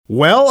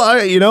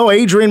Well,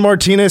 Adrian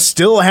Martinez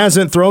still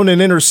hasn't thrown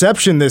an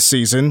interception this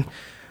season.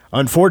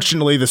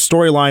 Unfortunately, the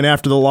storyline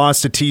after the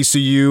loss to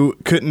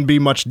TCU couldn't be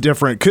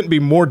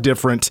more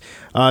different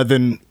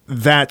than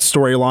that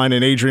storyline,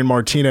 and Adrian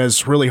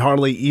Martinez really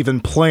hardly even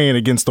playing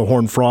against the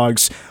Horned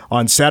Frogs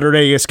on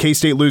Saturday as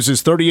K-State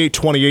loses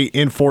 38-28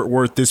 in Fort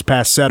Worth this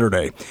past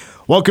Saturday.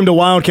 Welcome to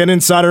Wildcat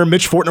Insider.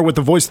 Mitch Fortner with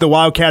the voice of the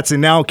Wildcats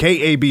and now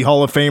KAB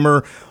Hall of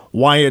Famer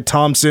Wyatt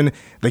Thompson.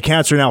 The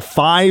Cats are now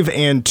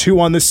 5-2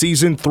 on the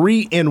season,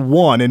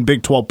 3-1 in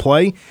Big 12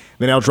 play.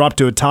 They now drop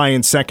to a tie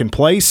in second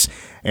place.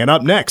 And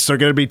up next, they're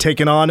going to be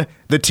taking on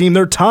the team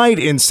they're tied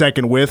in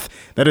second with.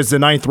 That is the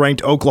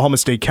 9th-ranked Oklahoma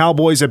State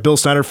Cowboys at Bill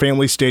Snyder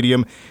Family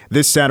Stadium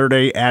this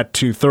Saturday at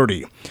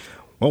 2:30.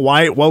 Well,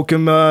 Wyatt,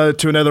 welcome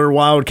to another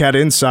Wildcat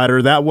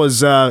Insider. That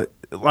was,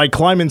 like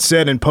Kleiman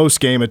said in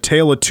postgame, a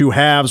tale of two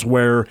halves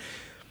where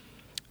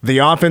the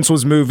offense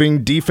was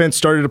moving, defense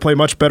started to play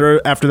much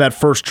better after that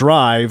first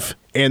drive,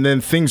 and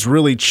then things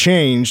really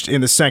changed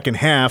in the second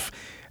half.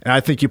 And I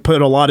think you put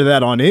a lot of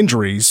that on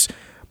injuries.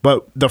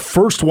 But the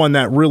first one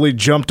that really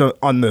jumped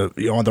on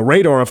the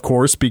radar, of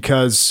course,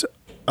 because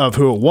of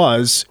who it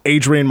was,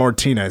 Adrian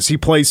Martinez. He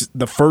plays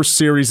the first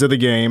series of the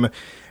game,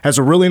 has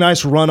a really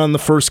nice run on the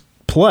first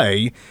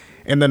play,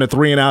 and then a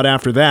 3-and-out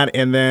after that.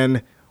 And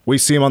then we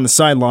see him on the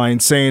sideline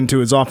saying to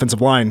his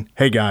offensive line,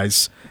 "Hey,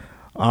 guys,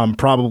 I'm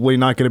probably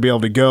not going to be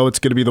able to go. It's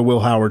going to be the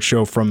Will Howard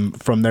show from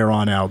there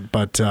on out."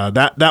 But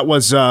that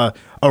was a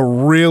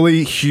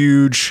really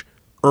huge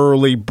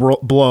early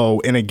blow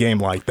in a game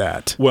like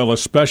that. Well,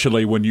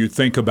 especially when you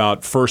think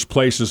about first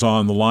places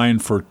on the line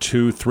for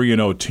 2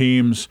 3-0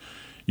 teams.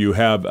 You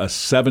have a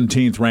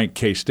 17th-ranked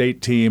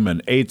K-State team,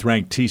 an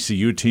 8th-ranked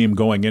TCU team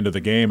going into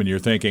the game, and you're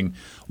thinking,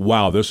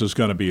 wow, this is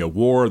going to be a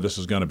war, this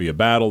is going to be a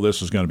battle,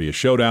 this is going to be a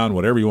showdown,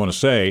 whatever you want to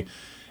say.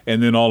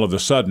 And then all of a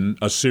sudden,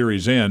 a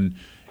series in,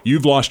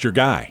 you've lost your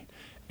guy.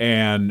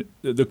 And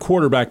the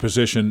quarterback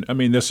position, I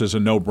mean, this is a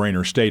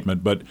no-brainer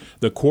statement, but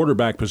the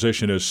quarterback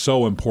position is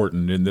so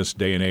important in this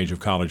day and age of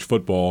college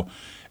football.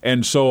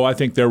 And so I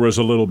think there was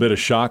a little bit of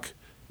shock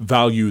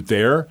value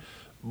there,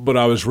 but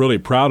I was really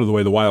proud of the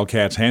way the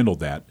Wildcats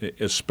handled that,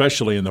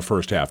 especially in the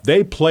first half.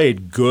 They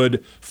played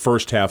good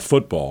first-half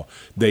football.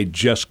 They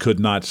just could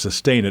not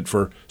sustain it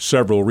for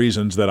several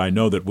reasons that I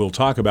know that we'll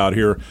talk about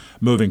here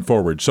moving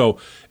forward. So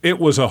it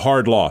was a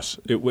hard loss.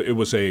 It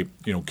was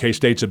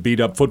K-State's a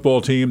beat-up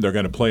football team. They're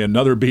going to play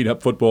another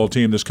beat-up football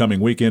team this coming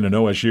weekend in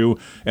OSU,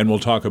 and we'll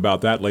talk about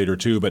that later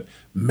too. But,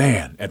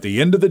 man, at the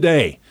end of the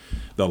day,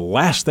 the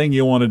last thing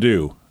you want to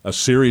do a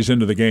series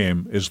into the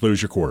game is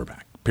lose your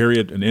quarterback.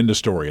 Period, and end of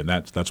story, and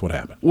that's what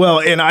happened.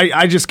 Well, and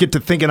I just get to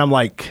thinking, I'm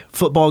like,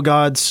 football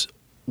gods,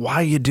 why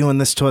are you doing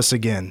this to us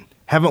again?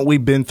 Haven't we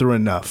been through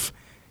enough?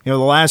 The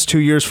last 2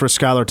 years for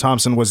Skylar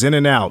Thompson was in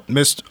and out,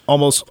 missed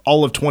almost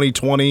all of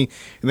 2020,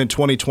 and then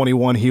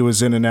 2021 he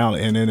was in and out.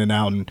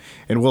 And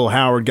Will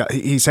Howard,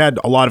 he's had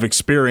a lot of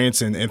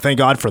experience, and thank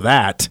God for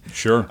that.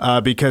 Sure.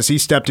 Because he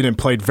stepped in and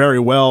played very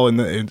well,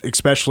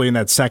 especially in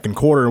that second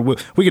quarter.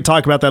 We could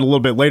talk about that a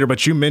little bit later,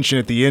 but you mentioned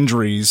it, the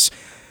injuries,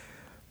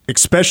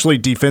 especially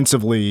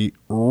defensively,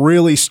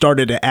 really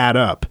started to add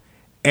up.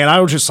 And I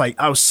was just like,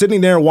 I was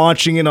sitting there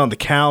watching it on the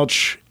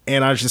couch,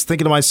 and I was just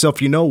thinking to myself,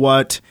 you know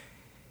what?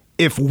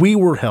 If we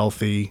were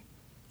healthy,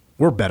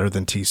 we're better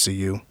than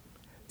TCU.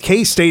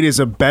 K-State is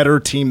a better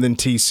team than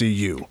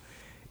TCU.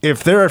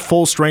 If they're at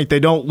full strength, they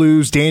don't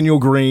lose Daniel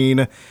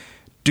Green.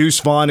 Deuce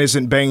Vaughn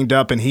isn't banged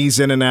up, and he's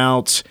in and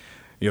out.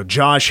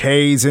 Josh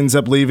Hayes ends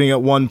up leaving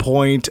at one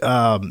point.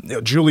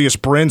 Julius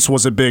Brents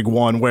was a big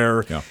one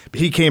where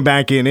he came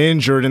back in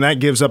injured, and that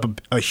gives up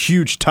a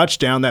huge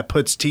touchdown that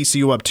puts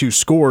TCU up 2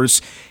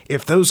 scores.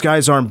 If those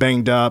guys aren't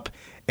banged up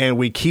and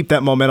we keep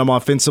that momentum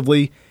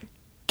offensively,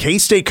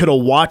 K-State could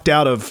have walked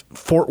out of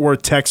Fort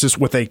Worth, Texas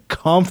with a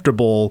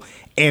comfortable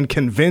and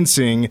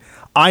convincing,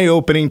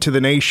 eye-opening to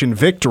the nation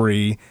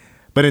victory,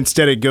 but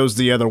instead it goes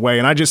the other way.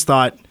 And I just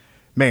thought,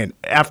 man,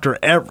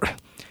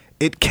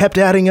 it kept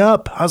adding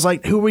up. I was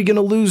like, who are we going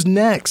to lose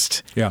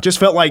next? Yeah. Just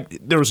felt like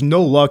there was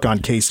no luck on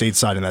K-State's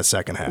side in that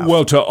second half.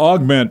 Well, to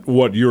augment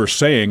what you're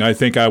saying, I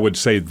think I would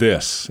say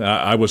this.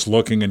 I was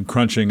looking and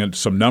crunching at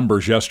some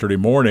numbers yesterday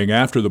morning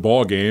after the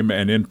ball game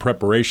and in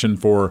preparation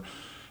for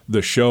the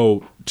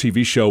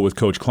TV show with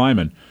Coach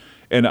Kleiman.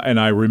 And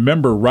I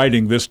remember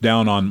writing this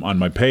down on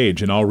my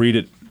page, and I'll read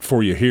it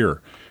for you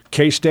here.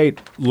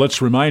 K-State,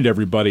 let's remind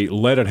everybody,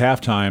 led at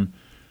halftime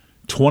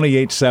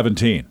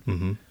 28-17.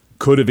 Mm-hmm.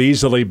 Could have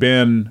easily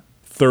been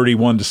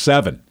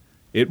 31-7.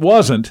 It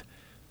wasn't,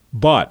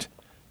 but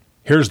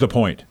here's the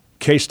point.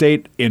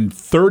 K-State in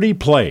 30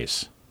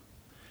 plays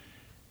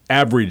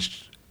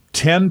averaged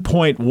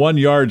 10.1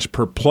 yards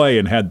per play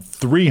and had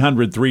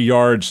 303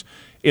 yards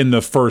in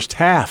the first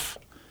half.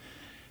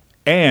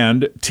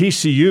 And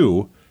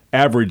TCU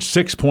averaged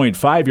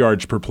 6.5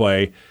 yards per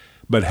play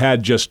but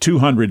had just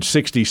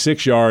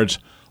 266 yards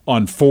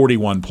on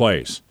 41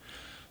 plays.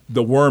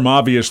 The worm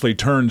obviously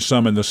turned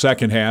some in the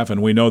second half, and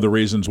we know the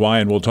reasons why,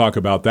 and we'll talk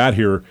about that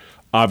here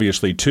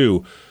obviously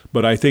too.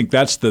 But I think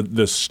that's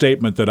the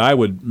statement that I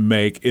would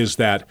make is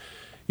that,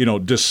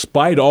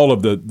 despite all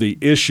of the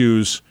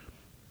issues,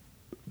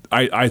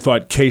 I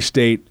thought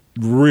K-State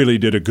really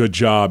did a good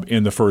job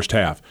in the first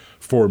half.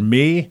 For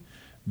me,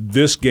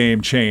 this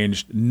game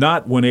changed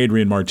not when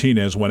Adrian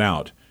Martinez went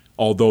out,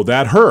 although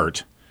that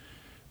hurt.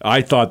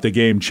 I thought the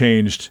game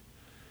changed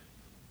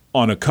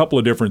on a couple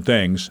of different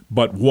things,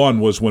 but one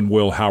was when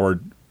Will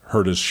Howard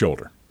hurt his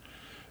shoulder,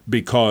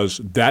 because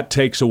that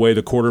takes away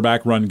the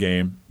quarterback run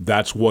game.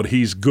 That's what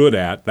he's good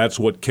at. That's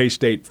what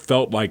K-State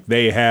felt like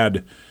they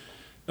had,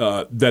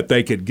 that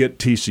they could get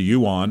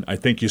TCU on. I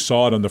think you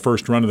saw it on the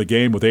first run of the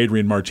game with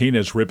Adrian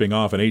Martinez ripping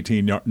off an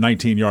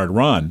 19-yard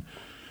run.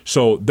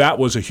 So that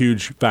was a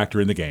huge factor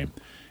in the game.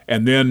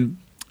 And then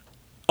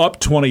up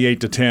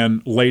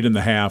 28-10 late in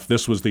the half,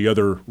 this was the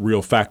other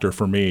real factor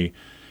for me,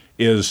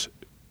 is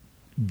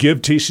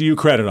give TCU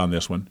credit on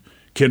this one.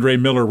 Kendre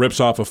Miller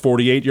rips off a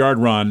 48-yard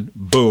run.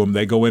 Boom,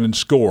 they go in and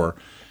score.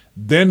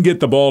 Then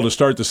get the ball to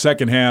start the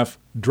second half,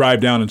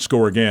 drive down and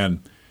score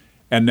again.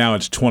 And now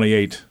it's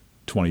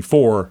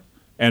 28-24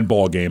 and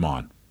ball game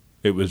on.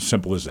 It was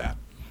simple as that.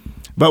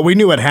 But we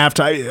knew at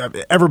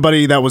halftime,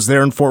 everybody that was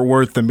there in Fort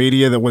Worth, the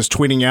media that was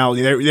tweeting out,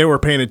 they were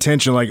paying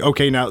attention. Like,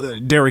 okay, now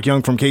Derek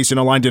Young from KC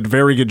Online did a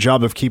very good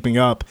job of keeping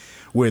up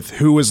with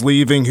who was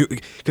leaving,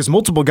 because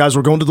multiple guys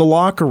were going to the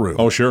locker room.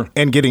 Oh, sure.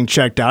 And getting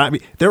checked out. I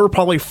mean, there were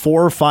probably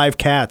 4 or 5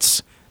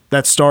 cats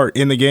that start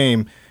in the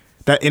game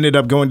that ended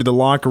up going to the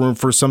locker room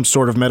for some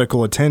sort of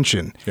medical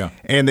attention. Yeah.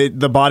 And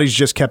the bodies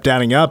just kept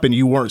adding up, and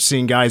you weren't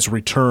seeing guys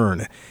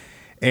return.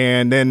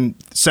 And then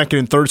second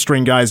and third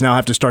string guys now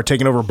have to start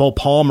taking over. Bo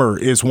Palmer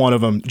is one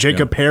of them.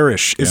 Jacob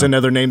Parrish is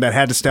another name that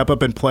had to step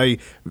up and play.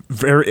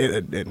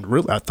 And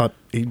really, I thought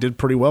he did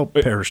pretty well.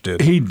 Parrish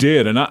did. He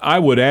did. And I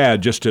would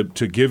add, just to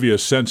give you a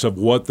sense of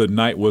what the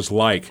night was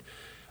like,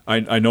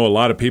 I know a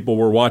lot of people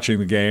were watching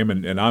the game,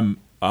 and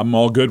I'm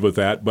all good with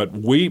that. But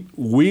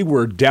we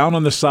were down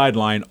on the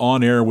sideline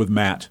on air with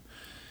Matt,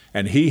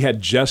 and he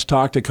had just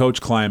talked to Coach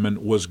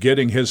Kleiman, was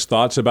getting his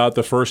thoughts about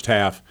the first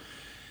half.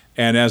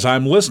 And as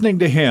I'm listening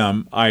to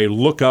him, I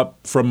look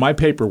up from my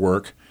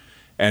paperwork,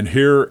 and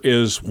here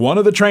is one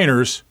of the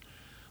trainers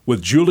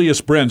with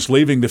Julius Brents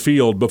leaving the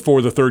field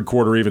before the third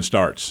quarter even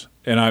starts.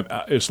 And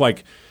it's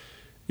like,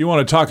 you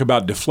want to talk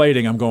about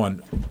deflating. I'm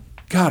going,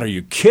 God, are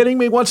you kidding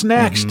me? What's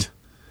next?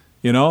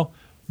 Mm-hmm.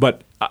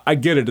 But I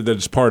get it that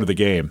it's part of the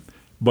game.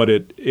 But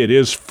it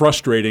is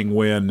frustrating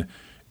when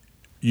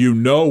you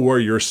know where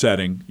you're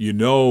setting, you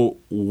know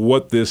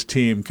what this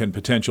team can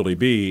potentially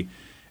be,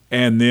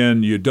 and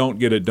then you don't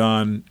get it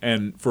done,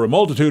 and for a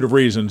multitude of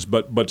reasons,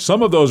 but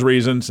some of those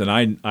reasons, and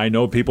I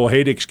know people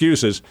hate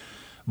excuses,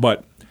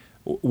 but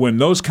when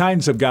those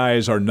kinds of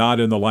guys are not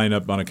in the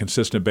lineup on a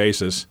consistent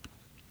basis,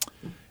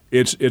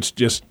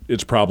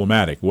 it's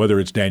problematic, whether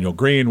it's Daniel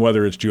Green,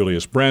 whether it's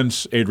Julius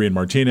Brents, Adrian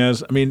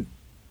Martinez. I mean,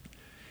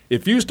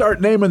 if you start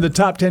naming the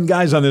top 10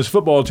 guys on this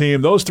football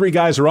team, those 3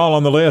 guys are all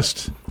on the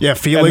list. Yeah,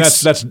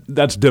 Felix. And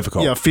that's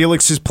difficult. Yeah,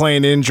 Felix is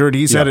playing injured.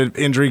 He's had an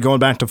injury going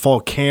back to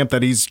fall camp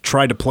that he's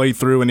tried to play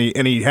through, and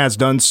he has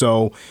done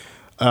so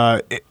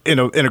in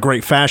a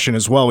great fashion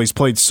as well. He's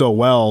played so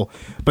well.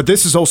 But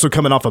this is also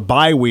coming off a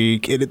bye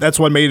week. That's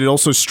what made it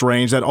also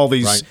strange that all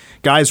these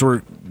guys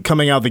were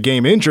coming out of the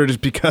game injured, is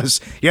because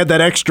you had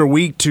that extra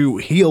week to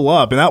heal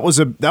up. And that was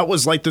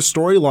like the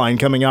storyline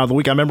coming out of the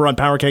week. I remember on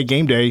Power K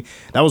Game Day,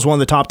 that was one of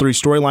the top 3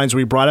 storylines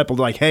we brought up.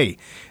 Like, hey,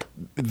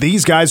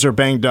 these guys are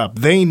banged up.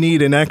 They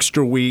need an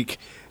extra week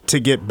to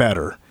get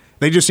better.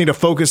 They just need to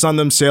focus on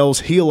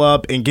themselves, heal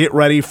up, and get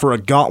ready for a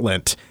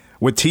gauntlet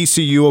with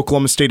TCU,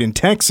 Oklahoma State, and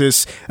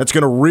Texas. That's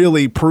going to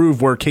really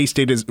prove where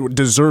K-State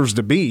deserves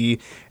to be,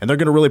 and they're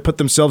going to really put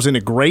themselves in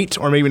a great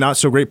or maybe not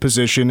so great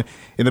position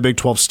in the Big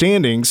 12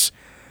 standings.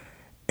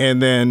 And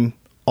then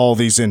all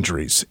these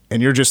injuries.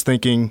 And you're just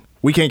thinking,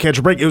 we can't catch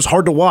a break. It was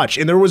hard to watch,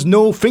 and there was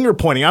no finger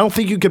pointing. I don't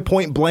think you could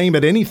point blame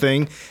at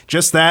anything,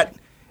 just that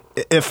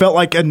it felt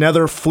like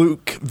another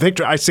fluke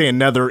victory. I say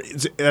another.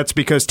 That's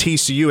because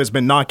TCU has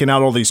been knocking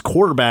out all these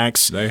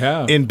quarterbacks. They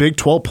have. In Big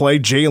 12 play.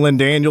 Jalen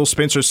Daniels,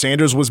 Spencer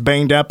Sanders was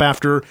banged up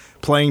after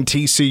playing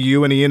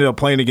TCU, and he ended up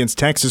playing against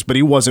Texas, but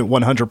he wasn't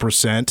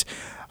 100%.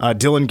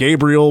 Dylan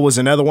Gabriel was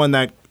another one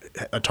that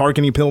a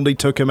targeting penalty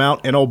took him out.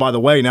 And, oh, by the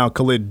way, now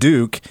Khalid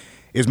Duke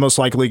is most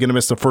likely going to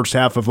miss the first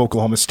half of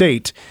Oklahoma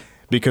State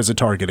because of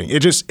targeting.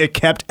 It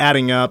kept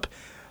adding up.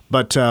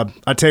 But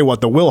I tell you what,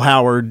 the Will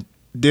Howard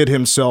did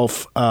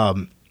himself,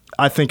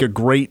 I think, a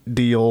great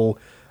deal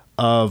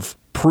of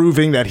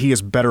proving that he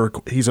is better.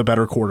 He's a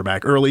better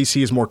quarterback, or at least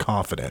he is more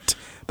confident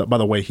by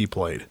the way he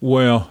played.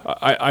 Well,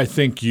 I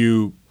think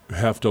you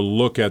have to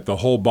look at the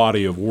whole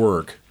body of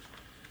work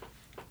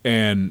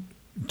and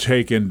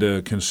take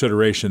into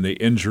consideration the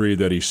injury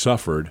that he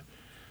suffered.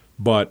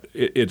 But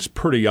it's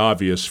pretty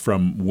obvious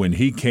from when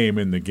he came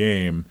in the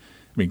game.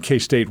 I mean,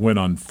 K-State went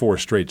on 4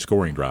 straight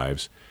scoring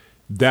drives.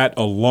 That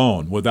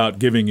alone, without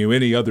giving you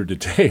any other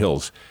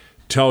details,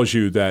 tells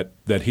you that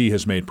he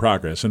has made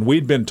progress. And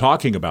we'd been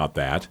talking about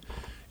that.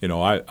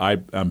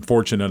 I'm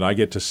fortunate I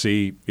get to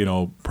see,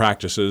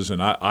 practices,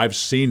 and I've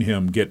seen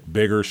him get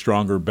bigger,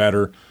 stronger,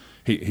 better.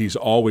 He's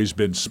always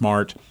been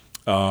smart.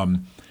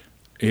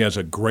 He has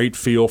a great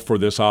feel for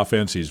this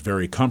offense. He's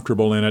very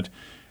comfortable in it.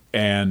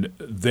 And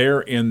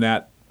they're in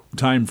that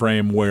time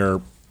frame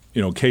where,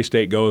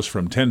 K-State goes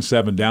from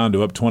 10-7 down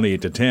to up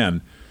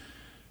 28-10.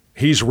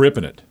 He's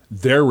ripping it.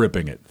 They're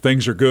ripping it.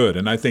 Things are good.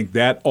 And I think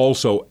that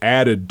also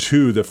added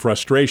to the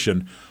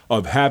frustration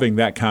of having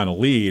that kind of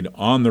lead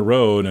on the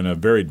road in a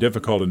very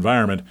difficult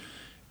environment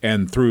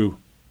and through,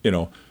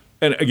 and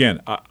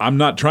again, I'm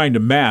not trying to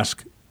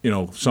mask,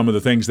 some of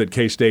the things that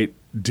K-State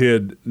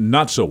did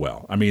not so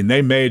well. I mean,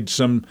 they made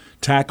some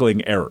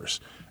tackling errors,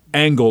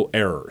 angle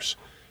errors,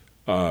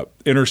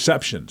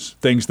 interceptions,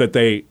 things that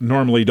they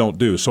normally don't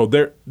do. So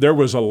there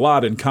was a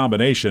lot in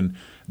combination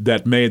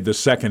that made the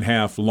second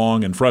half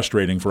long and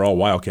frustrating for all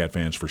Wildcat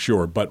fans for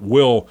sure. But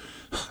Will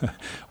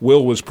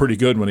was pretty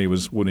good when he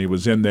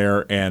was in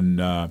there and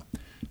a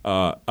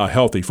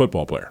healthy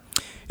football player.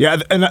 Yeah,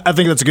 and I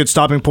think that's a good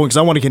stopping point because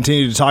I want to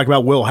continue to talk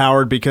about Will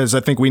Howard because I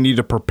think we need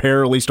to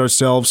prepare at least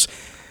ourselves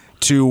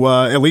to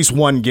at least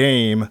one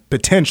game,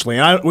 potentially.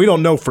 And we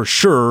don't know for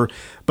sure,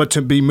 but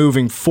to be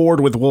moving forward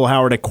with Will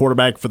Howard at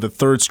quarterback for the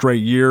third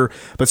straight year.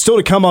 But still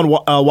to come on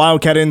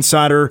Wildcat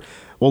Insider,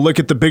 we'll look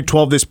at the Big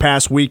 12 this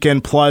past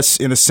weekend, plus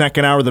in the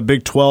second hour, the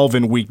Big 12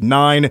 in Week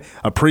 9,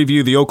 a preview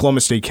of the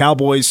Oklahoma State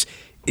Cowboys,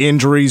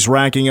 injuries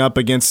racking up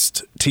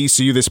against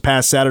TCU this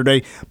past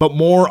Saturday, but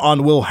more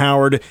on Will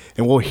Howard,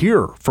 and we'll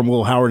hear from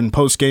Will Howard in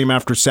postgame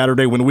after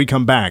Saturday when we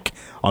come back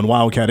on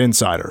Wildcat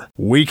Insider.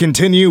 We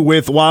continue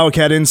with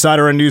Wildcat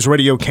Insider on News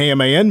Radio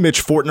KMAN.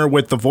 Mitch Fortner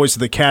with the voice of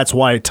the Cats,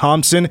 Wyatt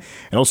Thompson,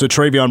 and also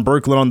Travion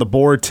Berkland on the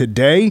board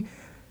today.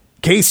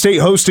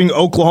 K-State hosting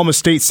Oklahoma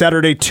State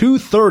Saturday,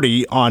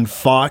 2:30 on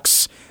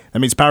Fox. That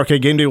means Power K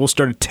Game Day will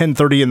start at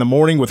 10:30 in the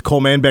morning with Cole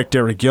Manbeck,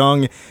 Derek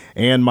Young,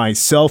 and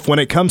myself. When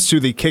it comes to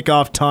the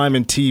kickoff time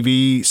and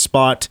TV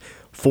spot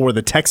for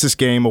the Texas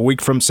game a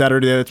week from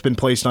Saturday, that's been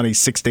placed on a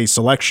 6-day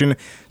selection.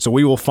 So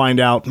we will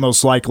find out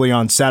most likely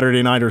on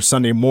Saturday night or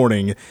Sunday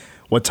morning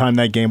what time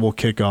that game will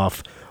kick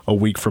off a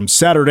week from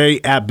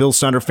Saturday at Bill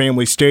Snyder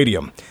Family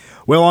Stadium.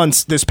 Well, on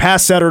this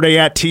past Saturday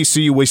at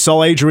TCU, we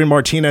saw Adrian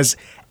Martinez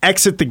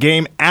exit the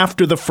game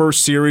after the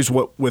first series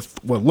with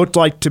what looked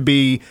like to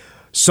be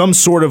some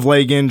sort of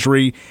leg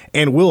injury,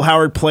 and Will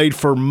Howard played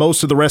for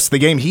most of the rest of the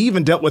game. He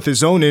even dealt with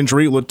his own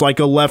injury. It looked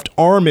like a left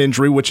arm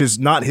injury, which is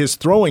not his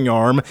throwing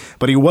arm,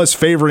 but he was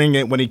favoring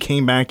it when he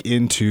came back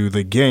into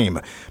the game.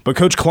 But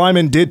Coach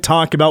Kleiman did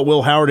talk about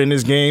Will Howard in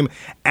his game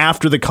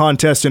after the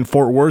contest in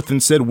Fort Worth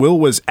and said Will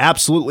was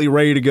absolutely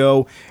ready to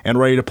go and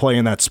ready to play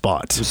in that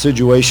spot. It's a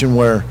situation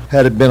where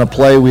had it been a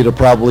play, we'd have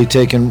probably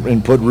taken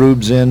and put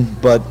Rubes in,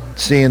 but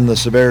seeing the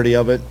severity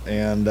of it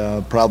and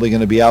probably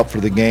going to be out for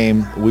the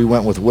game, we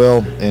went with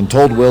Will and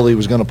told Will he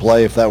was going to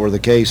play if that were the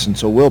case. And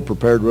so Will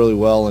prepared really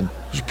well, and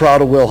I was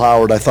proud of Will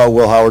Howard. I thought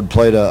Will Howard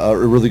played a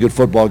really good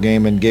football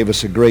game and gave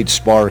us a great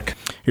spark.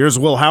 Here's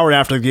Will Howard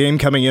after the game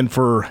coming in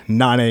for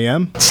 9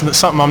 a.m. It's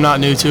something I'm not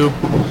new to.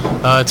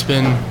 It's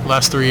been the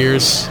last 3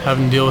 years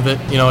having to deal with it.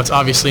 It's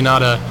obviously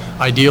not a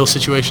ideal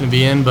situation to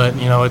be in, but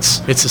it's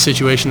a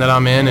situation that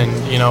I'm in, and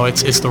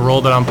it's the role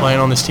that I'm playing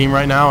on this team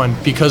right now.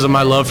 And because of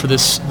my love for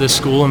this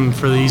school and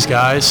for these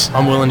guys,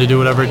 I'm willing to do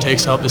whatever it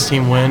takes to help this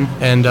team win.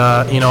 And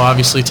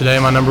obviously today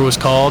my number was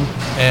called,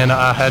 and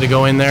I had to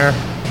go in there.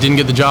 Didn't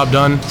get the job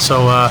done,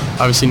 so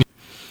obviously.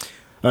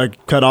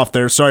 Cut off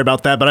there. Sorry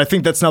about that, but I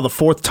think that's now the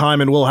fourth time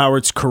in Will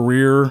Howard's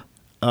career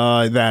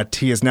that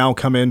he has now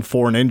come in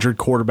for an injured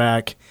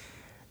quarterback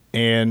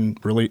and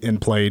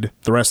played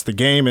the rest of the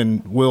game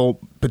and will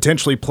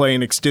potentially play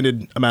an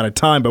extended amount of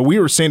time. But we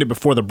were saying it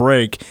before the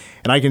break,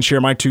 and I can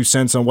share my 2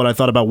 cents on what I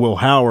thought about Will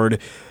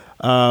Howard.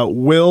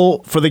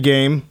 Will, for the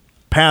game,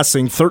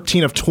 passing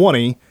 13 of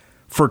 20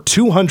 for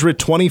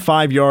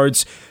 225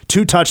 yards,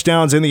 2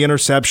 touchdowns in the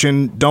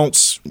interception.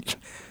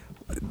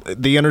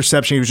 The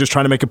interception, he was just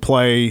trying to make a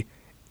play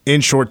in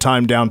short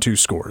time, down 2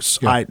 scores.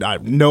 Yeah. I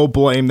no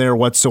blame there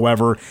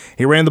whatsoever.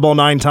 He ran the ball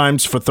 9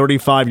 times for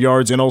 35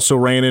 yards and also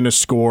ran in a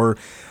score.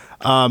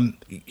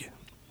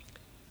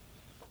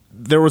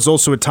 There was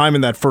also a time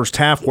in that first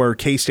half where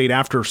K-State,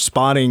 after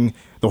spotting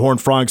the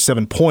Horned Frogs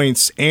 7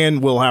 points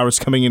and Will Howard's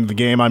coming into the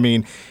game, I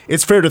mean,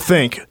 it's fair to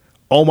think,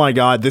 oh my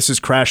God, this is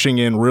crashing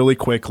in really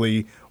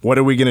quickly. What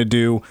are we going to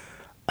do?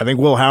 I think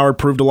Will Howard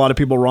proved a lot of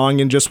people wrong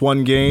in just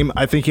one game.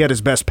 I think he had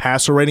his best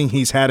passer rating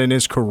he's had in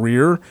his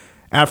career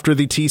after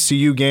the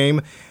TCU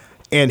game,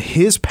 and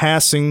his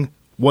passing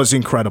was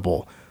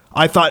incredible.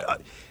 I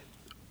thought,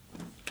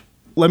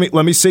 let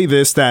me say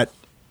this, that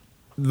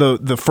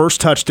the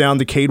first touchdown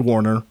to Cade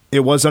Warner,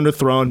 it was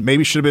underthrown,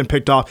 maybe should have been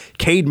picked off.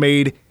 Cade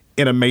made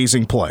an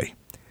amazing play.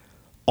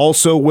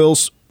 Also,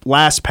 Will's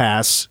last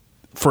pass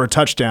for a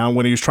touchdown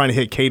when he was trying to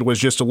hit Cade was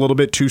just a little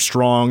bit too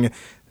strong.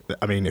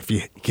 I mean, if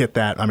you get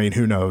that, I mean,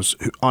 who knows?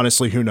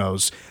 Honestly, who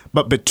knows?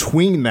 But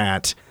between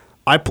that,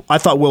 I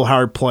thought Will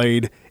Howard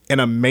played an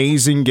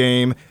amazing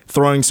game,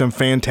 throwing some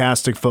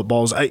fantastic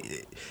footballs.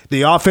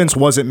 The offense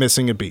wasn't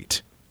missing a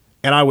beat.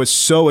 And I was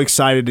so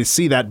excited to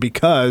see that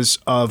because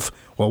of,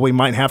 well, we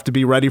might have to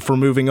be ready for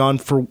moving on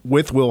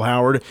with Will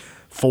Howard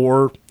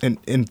for an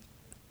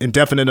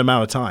indefinite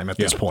amount of time at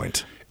this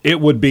point. it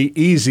would be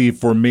easy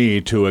for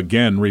me to,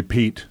 again,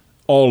 repeat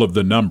all of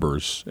the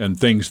numbers and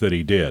things that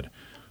he did.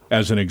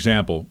 As an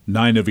example,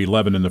 9 of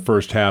 11 in the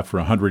first half for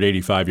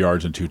 185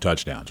 yards and 2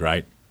 touchdowns,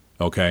 right?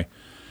 Okay.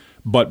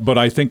 But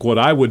I think what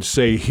I would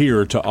say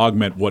here to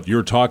augment what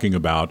you're talking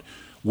about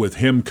with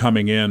him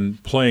coming in,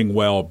 playing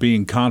well,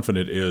 being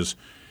confident is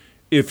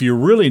if you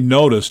really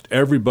noticed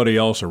everybody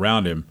else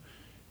around him,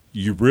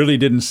 you really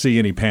didn't see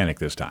any panic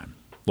this time,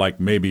 like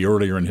maybe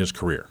earlier in his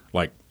career.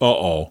 Like,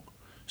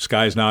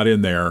 Sky's not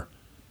in there.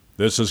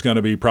 This is going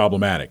to be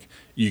problematic.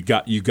 You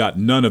got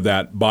none of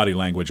that body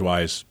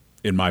language-wise,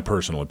 in my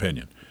personal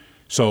opinion.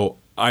 So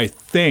I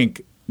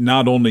think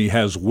not only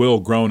has Will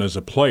grown as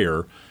a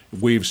player,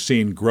 we've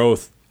seen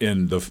growth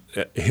in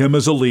him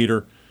as a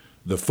leader,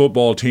 the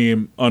football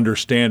team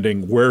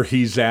understanding where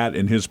he's at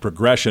in his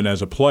progression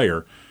as a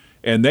player,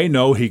 and they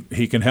know he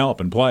can help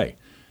and play.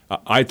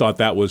 I thought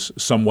that was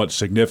somewhat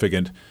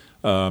significant,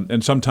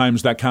 and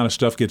sometimes that kind of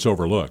stuff gets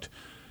overlooked.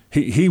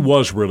 He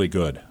was really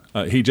good.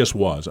 He just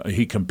was.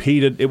 He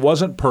competed. It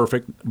wasn't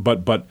perfect,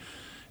 but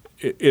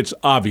it's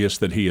obvious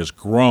that he has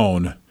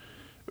grown.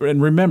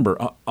 And remember,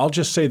 I'll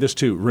just say this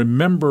too.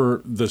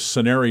 Remember the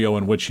scenario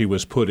in which he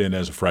was put in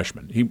as a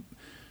freshman.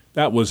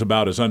 That was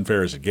about as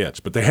unfair as it gets,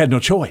 but they had no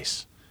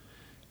choice.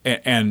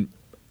 And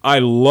I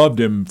loved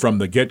him from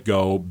the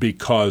get-go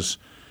because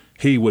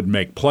he would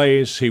make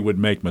plays, he would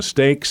make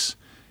mistakes,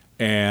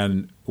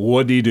 and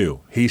what did he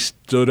do? He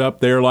stood up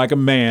there like a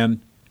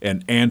man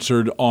and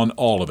answered on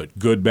all of it,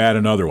 good, bad,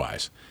 and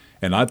otherwise.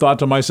 And I thought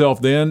to myself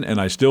then,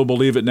 and I still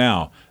believe it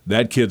now,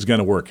 that kid's going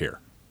to work here.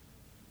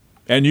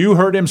 And you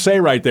heard him say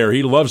right there,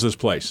 he loves this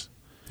place.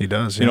 He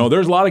does. Yeah.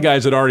 There's a lot of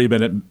guys that already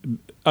been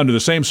under the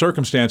same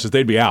circumstances,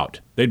 they'd be out.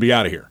 They'd be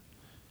out of here.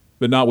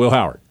 But not Will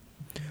Howard.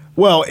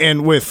 Well,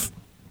 and with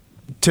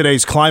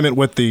today's climate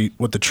with the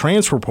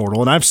transfer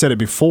portal, and I've said it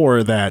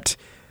before that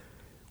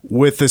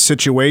with the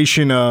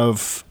situation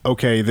of,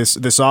 okay, this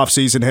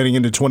offseason heading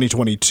into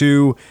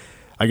 2022,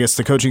 I guess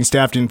the coaching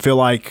staff didn't feel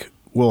like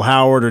Will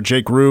Howard or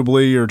Jake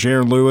Rubley or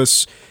Jaron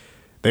Lewis,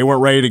 they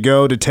weren't ready to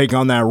go to take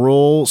on that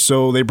role,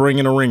 so they bring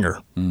in a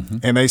ringer. Mm-hmm.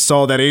 And they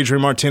saw that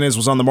Adrian Martinez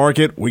was on the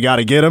market. We got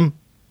to get him.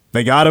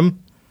 They got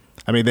him.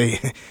 I mean,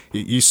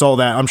 you saw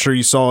that. I'm sure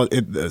you saw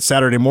it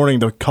Saturday morning,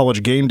 the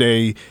College Game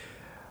Day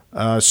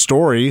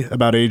story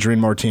about Adrian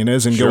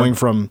Martinez and going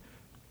from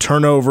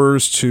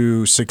turnovers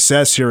to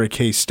success here at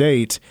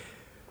K-State.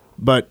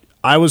 But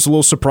I was a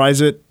little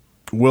surprised that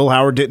Will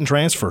Howard didn't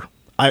transfer.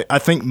 I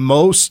think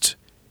most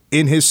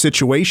in his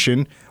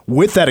situation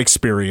with that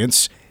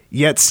experience,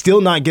 yet still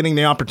not getting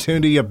the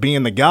opportunity of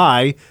being the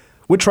guy,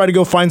 would try to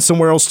go find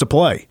somewhere else to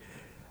play.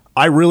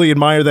 I really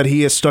admire that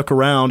he has stuck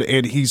around,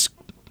 and he's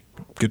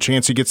good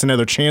chance he gets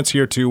another chance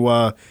here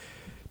to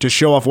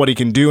show off what he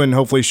can do and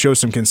hopefully show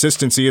some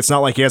consistency. It's not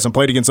like he hasn't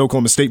played against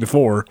Oklahoma State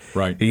before.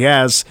 Right. He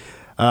has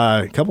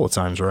a couple of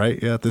times,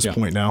 right? Yeah, at this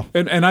point now.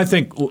 And I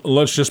think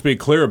let's just be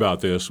clear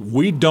about this.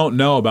 We don't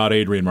know about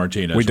Adrian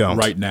Martinez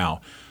right now.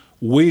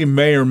 We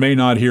may or may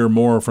not hear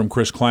more from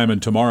Chris Kleiman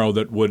tomorrow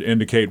that would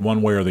indicate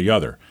one way or the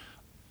other.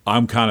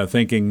 I'm kind of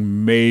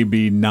thinking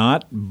maybe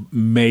not.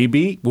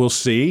 Maybe. We'll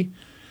see.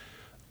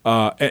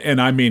 And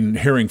I mean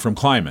hearing from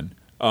Kleiman.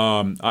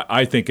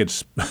 I think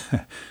it's,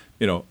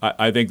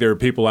 I think there are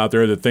people out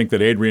there that think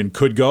that Adrian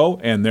could go,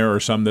 and there are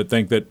some that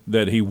think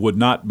that he would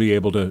not be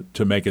able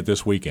to make it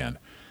this weekend.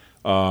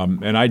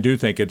 And I do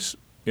think it's,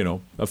 a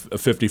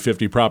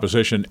 50-50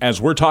 proposition as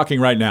we're talking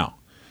right now.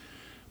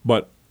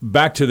 But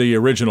back to the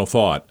original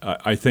thought,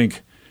 I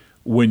think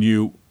when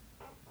you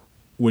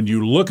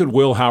look at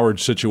Will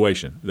Howard's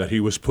situation, that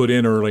he was put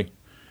in early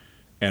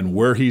and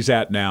where he's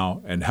at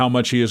now and how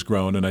much he has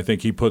grown, and I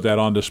think he put that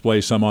on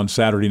display some on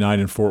Saturday night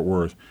in Fort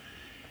Worth,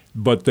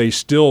 but they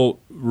still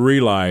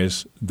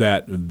realize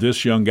that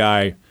this young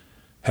guy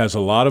has a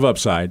lot of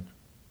upside.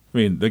 I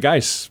mean, the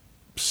guy's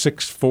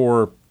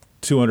 6'4",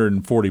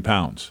 240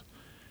 pounds.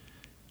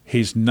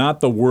 He's not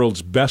the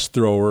world's best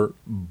thrower,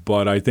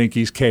 but I think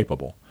he's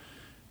capable.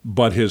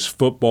 But his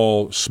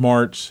football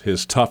smarts,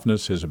 his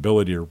toughness, his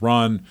ability to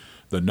run,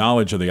 the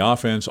knowledge of the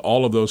offense,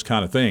 all of those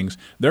kind of things,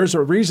 there's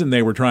a reason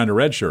they were trying to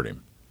redshirt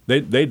him.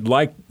 They'd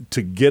like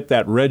to get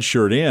that red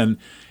shirt in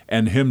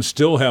and him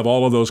still have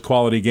all of those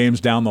quality games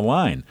down the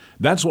line.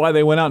 That's why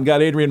they went out and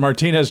got Adrian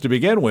Martinez to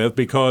begin with,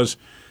 because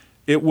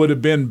it would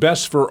have been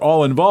best for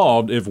all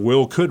involved if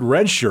Will could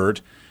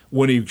redshirt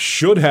when he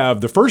should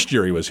have the first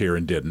year he was here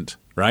and didn't,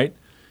 right?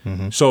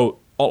 Mm-hmm. So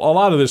a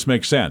lot of this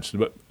makes sense.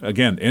 But,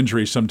 again,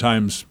 injuries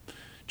sometimes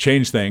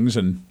change things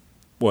and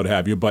what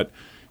have you. But,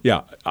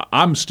 yeah,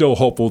 I'm still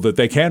hopeful that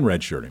they can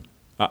redshirt him.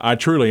 I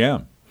truly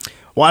am.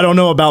 Well, I don't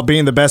know about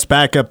being the best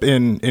backup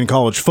in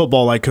college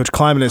football, like Coach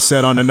Kleiman has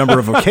said on a number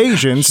of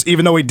occasions,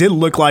 even though he did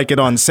look like it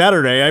on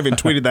Saturday. I even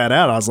tweeted that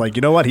out. I was like,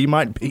 you know what? He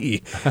might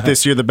be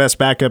this year the best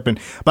backup.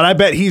 But I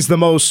bet he's the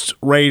most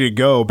ready to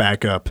go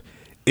backup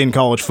in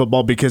college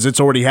football, because it's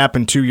already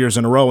happened 2 years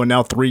in a row and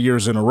now 3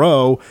 years in a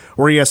row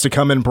where he has to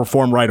come in and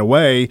perform right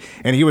away.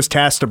 And he was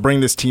tasked to bring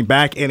this team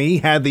back, and he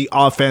had the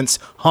offense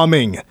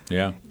humming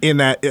in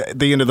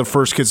the end of the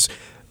first, because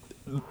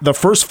the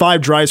first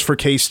 5 drives for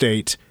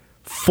K-State,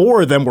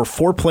 4 of them were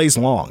 4 plays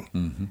long.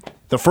 Mm-hmm.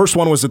 The first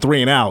one was a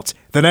 3 and out.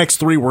 The next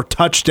 3 were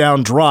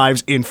touchdown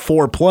drives in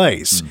 4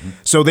 plays. Mm-hmm.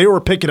 So they were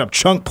picking up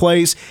chunk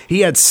plays. He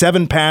had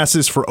 7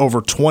 passes for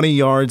over 20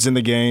 yards in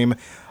the game.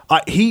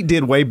 He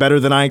did way better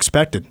than I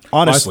expected,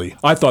 honestly.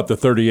 I thought the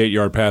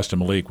 38-yard pass to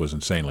Malik was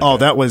insanely good.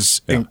 That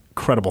was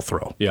incredible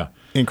throw. Yeah.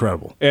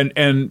 Incredible. And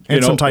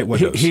some tight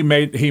windows. He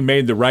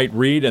made the right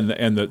read,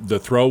 and the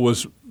throw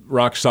was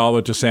rock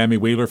solid to Sammy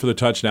Wheeler for the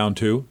touchdown,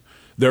 too.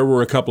 There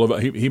were a couple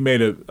of he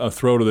made a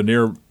throw to the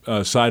near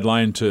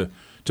sideline to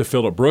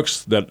Phillip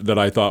Brooks that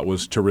I thought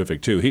was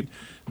terrific too.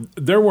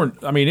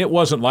 It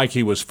wasn't like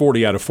he was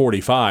 40 out of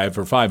 45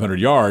 for 500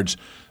 yards,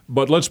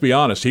 but let's be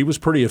honest, he was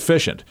pretty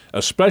efficient,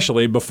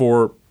 especially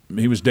before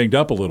he was dinged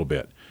up a little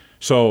bit.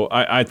 So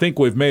I think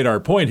we've made our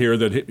point here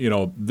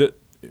that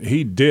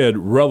he did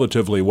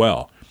relatively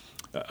well.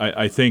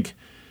 I think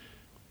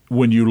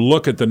when you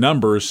look at the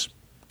numbers,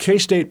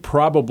 K-State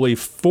probably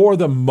for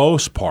the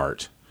most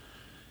part,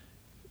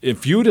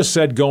 if you'd have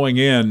said going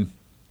in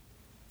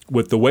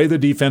with the way the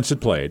defense had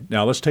played,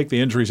 now let's take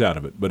the injuries out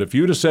of it, but if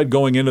you'd have said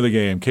going into the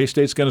game,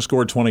 K-State's going to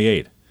score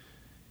 28,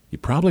 you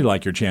probably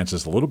like your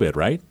chances a little bit,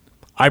 right?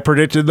 I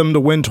predicted them to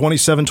win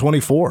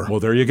 27-24. Well,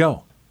 there you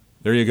go.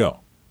 There you go.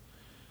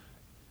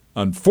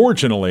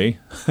 Unfortunately,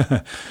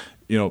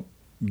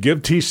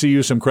 give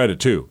TCU some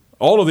credit too.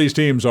 All of these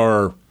teams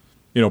are,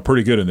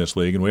 pretty good in this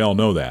league, and we all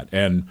know that.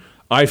 And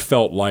I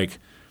felt like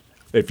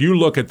if you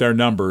look at their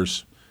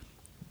numbers,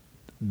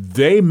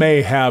 they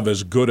may have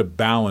as good a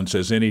balance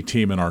as any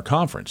team in our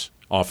conference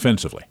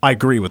offensively. I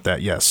agree with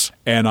that, yes.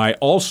 And I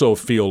also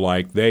feel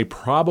like they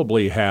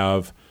probably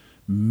have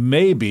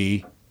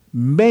maybe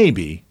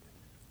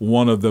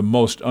one of the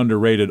most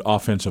underrated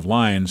offensive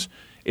lines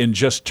in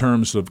just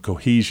terms of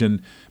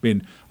cohesion. I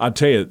mean, I'll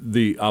tell you,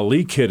 the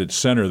Ali kid at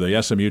center, the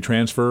SMU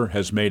transfer,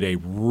 has made a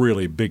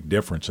really big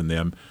difference in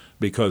them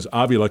because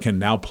Avila can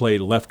now play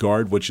left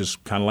guard, which is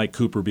kind of like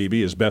Cooper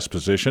Beebe, his best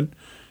position.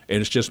 And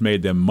it's just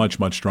made them much,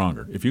 much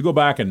stronger. If you go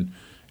back and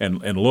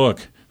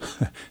look,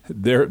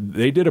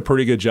 they did a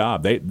pretty good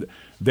job.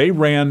 They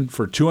ran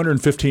for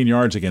 215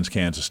 yards against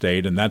Kansas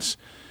State, and that's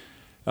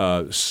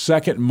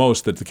second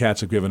most that the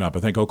Cats have given up.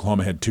 I think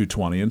Oklahoma had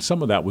 220, and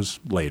some of that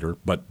was later.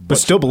 But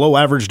still below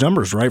average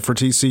numbers, right, for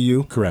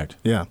TCU? Correct.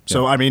 Yeah.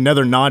 So,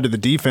 another nod to the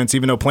defense.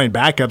 Even though playing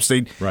backups,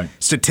 they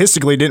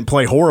statistically didn't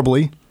play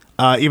horribly.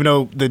 Even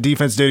though the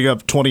defense did give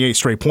up 28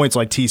 straight points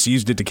like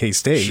TCU's did to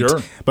K-State. Sure.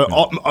 But,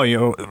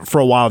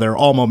 for a while there,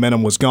 all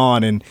momentum was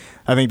gone. And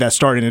I think that's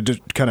starting to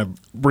just kind of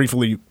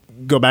briefly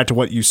go back to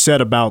what you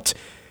said about,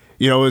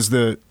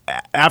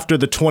 after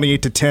the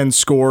 28-10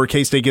 score,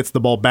 K-State gets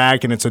the ball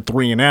back and it's a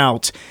 3 and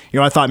out.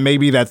 I thought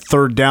maybe that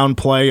third down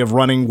play of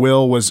running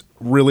Will was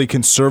really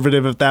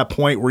conservative at that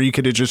point where you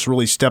could have just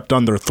really stepped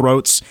on their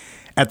throats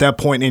at that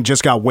point and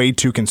just got way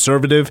too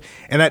conservative,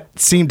 and that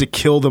seemed to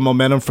kill the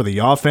momentum for the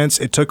offense.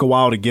 It took a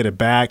while to get it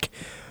back,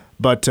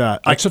 but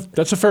that's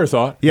a fair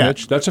thought. Yeah,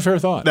 Mitch. That's a fair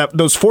thought.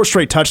 Those 4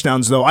 straight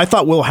touchdowns, though, I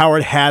thought Will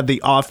Howard had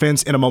the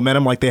offense in a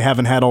momentum like they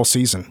haven't had all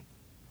season.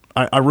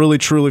 I really,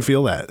 truly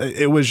feel that.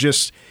 It was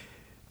just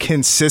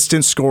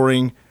consistent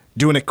scoring,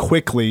 doing it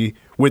quickly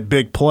with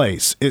big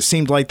plays. It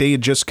seemed like they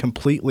had just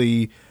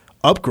completely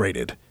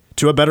upgraded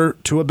to a better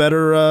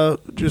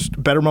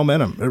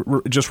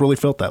momentum. It just really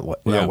felt that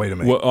way to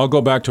me. Well, I'll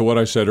go back to what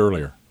I said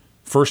earlier.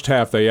 First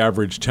half, they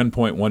averaged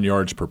 10.1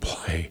 yards per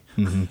play.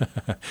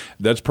 Mm-hmm.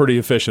 That's pretty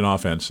efficient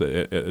offense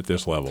at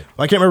this level.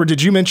 I can't remember.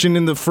 Did you mention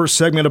in the first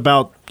segment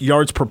about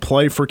yards per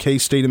play for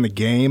K-State in the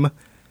game?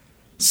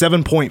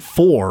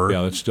 7.4.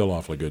 Yeah, that's still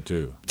awfully good,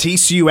 too.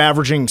 TCU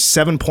averaging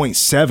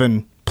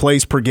 7.7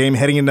 plays per game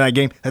heading into that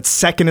game. That's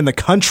second in the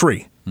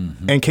country.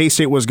 Mm-hmm. And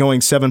K-State was going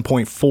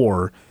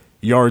 7.4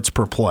 yards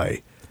per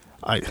play.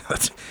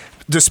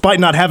 Despite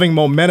not having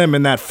momentum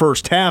in that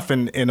first half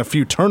and a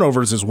few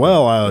turnovers as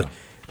well,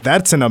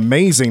 that's an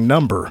amazing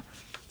number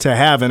to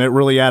have, and it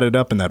really added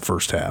up in that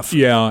first half.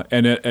 Yeah,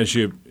 and as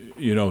you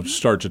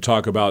start to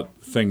talk about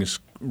things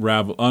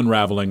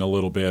unraveling a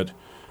little bit,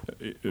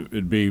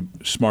 it'd be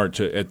smart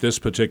to, at this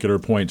particular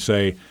point,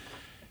 say,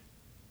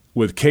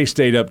 with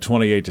K-State up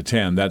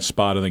 28-10, that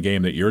spot in the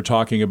game that you're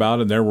talking about,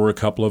 and there were a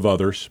couple of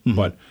others,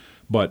 mm-hmm.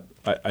 but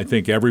I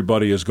think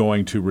everybody is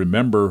going to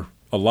remember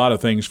a lot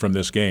of things from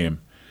this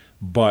game.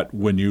 But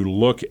when you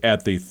look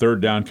at the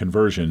third down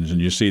conversions and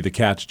you see the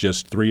Cats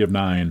just 3 of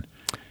 9,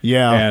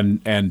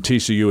 and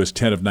TCU is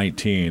 10 of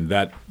 19,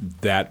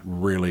 that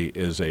really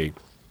is a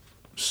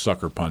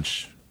sucker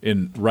punch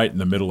right in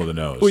the middle of the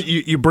nose. Well,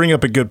 you bring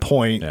up a good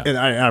point, and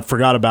I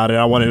forgot about it.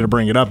 I wanted to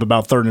bring it up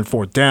about third and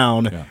fourth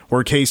down,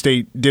 where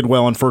K-State did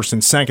well on first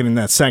and second in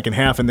that second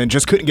half, and then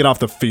just couldn't get off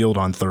the field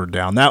on third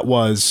down. That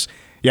was,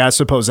 I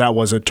suppose that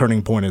was a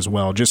turning point as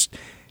well. Just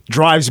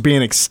drives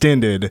being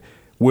extended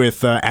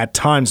with at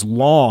times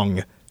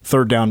long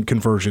third down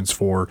conversions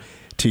for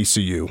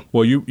TCU.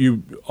 Well,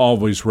 you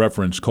always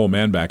reference Cole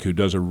Manback, who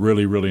does a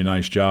really, really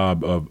nice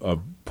job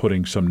of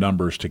putting some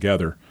numbers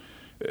together.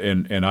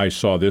 And I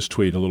saw this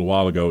tweet a little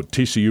while ago.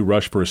 TCU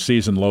rushed for a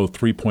season-low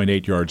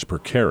 3.8 yards per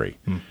carry.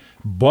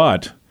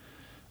 But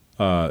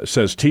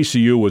says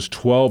TCU was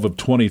 12 of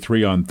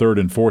 23 on third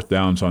and fourth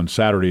downs on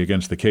Saturday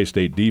against the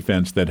K-State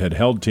defense that had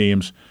held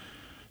teams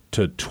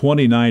to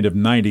 29 of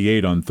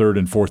 98 on third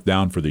and fourth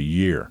down for the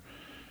year.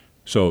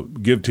 So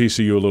give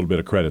TCU a little bit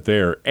of credit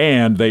there.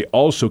 And they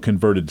also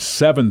converted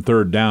 7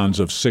 third downs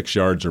of 6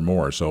 yards or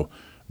more. So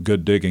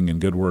good digging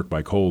and good work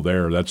by Cole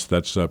there. That's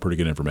pretty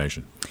good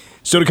information.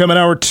 So to come in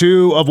hour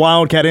 2 of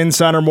Wildcat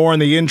Insider, more on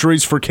the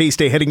injuries for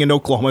K-State heading into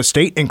Oklahoma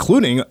State,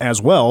 including,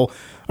 as well,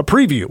 a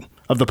preview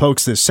of the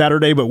Pokes this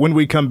Saturday. But when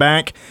we come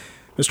back,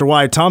 Mr.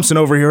 Wyatt Thompson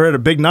over here had a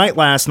big night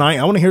last night.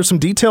 I want to hear some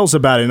details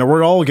about it, and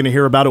we're all going to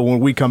hear about it when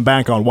we come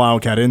back on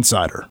Wildcat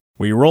Insider.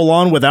 We roll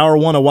on with hour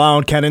 1 of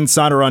Wildcat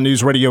Insider on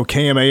News Radio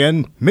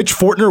KMAN. Mitch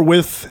Fortner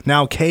with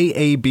now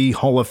KAB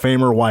Hall of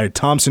Famer Wyatt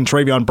Thompson.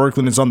 Travion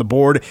Berkland is on the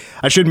board.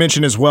 I should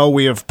mention as well,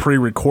 we have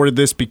pre-recorded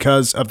this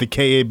because of the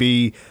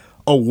KAB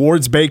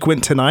Awards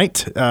banquet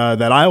tonight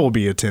that I will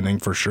be attending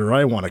for sure.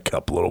 I won a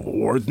couple of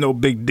awards, no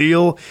big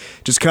deal.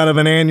 Just kind of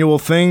an annual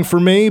thing for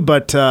me,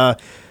 but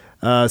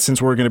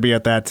since we're going to be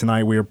at that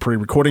tonight, we are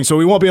pre-recording, so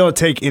we won't be able to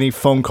take any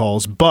phone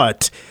calls.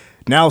 But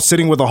now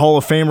sitting with a Hall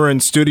of Famer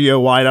in studio,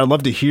 Wyatt, I'd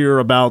love to hear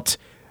about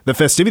the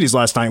festivities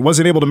last night.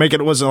 Wasn't able to make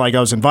it. It wasn't like I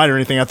was invited or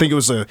anything. I think it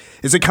was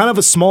is it kind of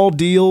a small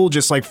deal,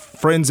 just like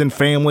friends and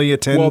family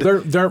attend?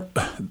 Well,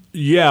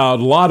 yeah, a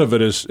lot of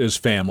it is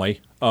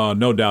family,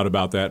 no doubt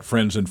about that,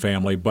 friends and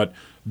family. But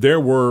there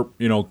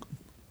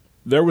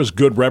was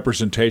good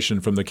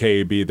representation from the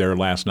KAB there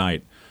last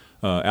night.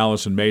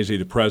 Allison Mazie,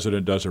 the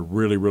president, does a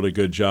really, really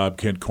good job.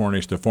 Kent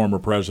Cornish, the former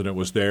president,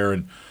 was there,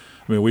 and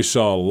I mean, we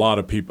saw a lot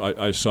of people.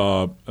 I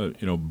saw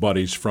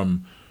buddies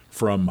from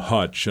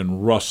Hutch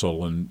and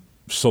Russell and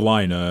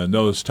Salina and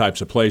those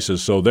types of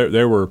places. So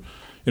there were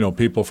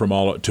people from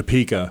all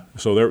Topeka.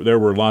 So there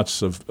were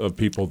lots of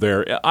people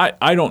there.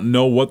 I don't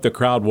know what the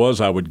crowd was.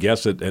 I would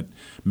guess at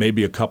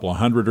maybe a couple of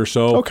hundred or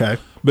so. Okay.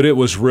 But it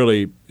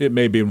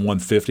may be in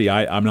 150.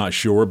 I'm not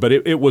sure. But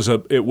it was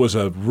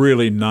a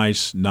really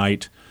nice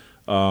night.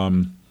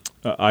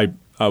 I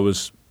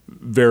was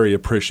very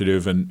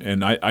appreciative,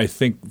 and I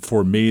think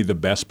for me the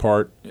best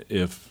part,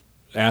 if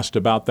asked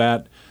about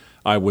that,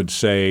 I would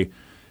say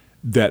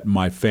that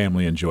my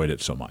family enjoyed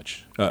it so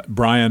much.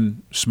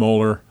 Brian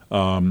Smoller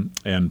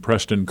and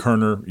Preston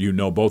Kerner,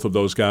 both of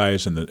those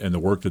guys and the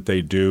work that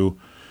they do.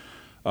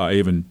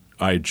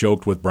 I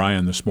joked with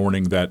Brian this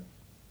morning that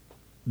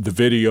the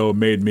video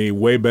made me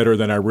way better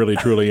than I really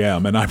truly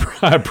am, and I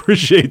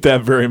appreciate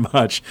that very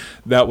much.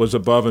 That was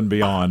above and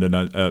beyond, and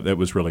it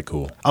was really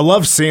cool. I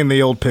love seeing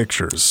the old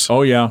pictures.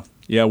 Oh, yeah.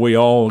 Yeah, we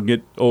all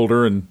get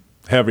older and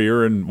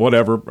heavier and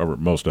whatever, or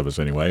most of us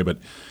anyway. But,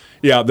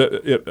 yeah,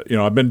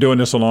 I've been doing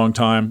this a long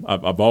time.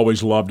 I've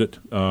always loved it.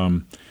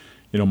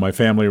 My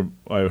family,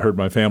 I heard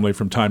my family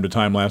from time to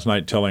time last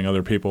night telling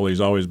other people he's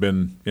always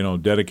been,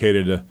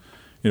 dedicated to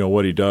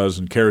what he does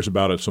and cares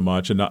about it so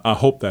much, and I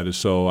hope that is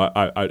so.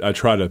 I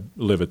try to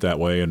live it that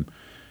way, and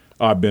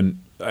I've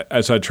been,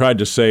 as I tried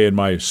to say in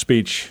my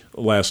speech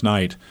last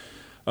night,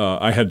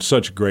 I had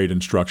such great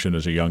instruction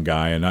as a young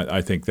guy, and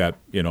I think that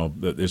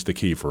that is the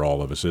key for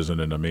all of us, isn't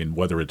it? I mean,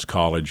 whether it's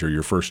college or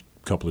your first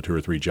couple of 2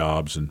 or 3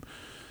 jobs, and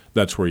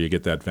that's where you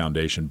get that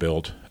foundation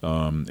built.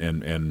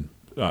 And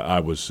I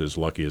was as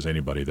lucky as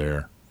anybody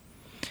there.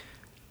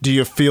 Do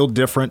you feel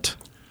different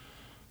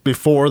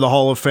before the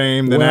Hall of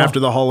Fame than after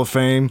the Hall of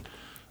Fame?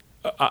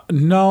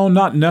 No,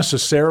 not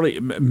necessarily.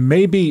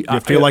 Maybe you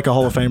feel like a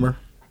Hall of Famer?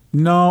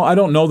 No, I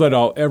don't know that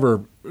I'll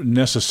ever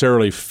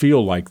necessarily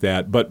feel like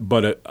that. But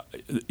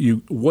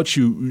what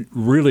you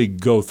really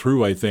go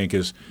through, I think,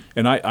 is,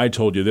 and I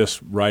told you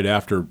this right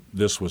after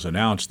this was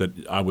announced,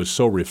 that I was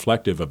so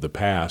reflective of the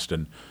past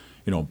and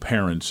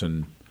parents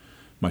and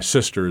my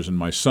sisters and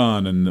my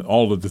son and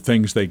all of the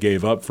things they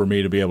gave up for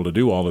me to be able to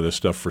do all of this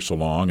stuff for so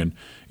long. And,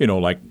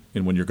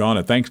 and when you're gone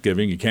at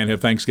Thanksgiving, you can't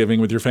have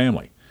Thanksgiving with your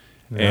family.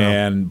 Yeah.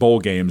 And bowl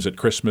games at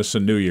Christmas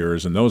and New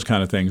Year's and those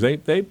kind of things,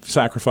 they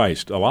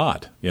sacrificed a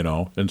lot,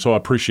 and so I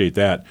appreciate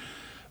that.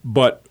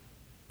 But,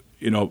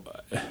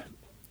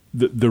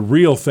 the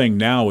real thing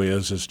now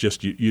is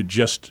just you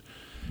just,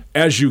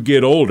 as you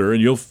get older,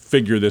 and you'll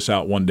figure this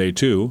out one day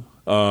too,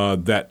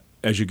 that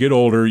as you get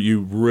older,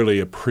 you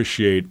really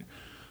appreciate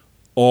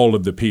all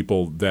of the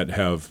people that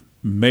have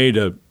made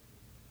a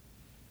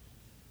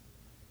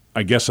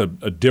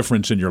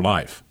difference in your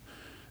life.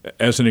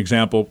 As an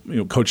example,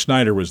 Coach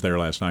Snyder was there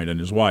last night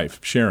and his wife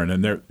Sharon,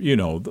 and they're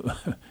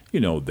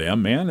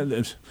them, man.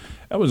 And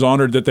I was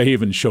honored that they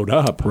even showed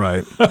up.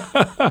 Right.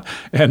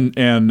 and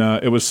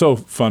it was so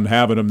fun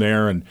having them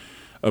there. And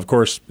of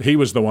course, he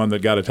was the one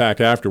that got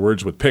attacked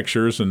afterwards with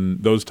pictures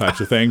and those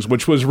types of things,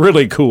 which was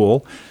really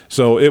cool.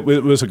 So it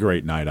was a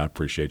great night. I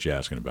appreciate you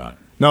asking about it.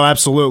 No,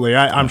 absolutely.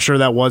 I'm sure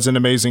that was an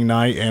amazing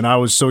night, and I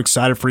was so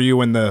excited for you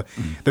when the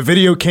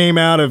video came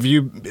out of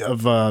you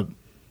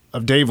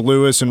of Dave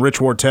Lewis and Rich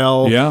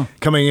Wartell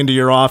coming into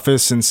your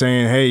office and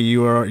saying, "Hey,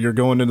 you're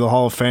going into the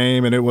Hall of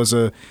Fame," and it was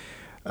a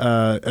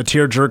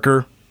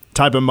tearjerker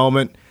type of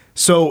moment.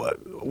 So,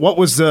 what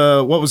was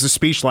the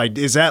speech like?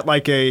 Is that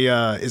like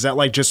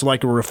just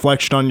like a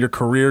reflection on your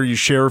career? You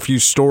share a few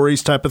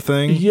stories, type of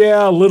thing.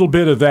 Yeah, a little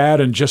bit of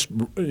that, and just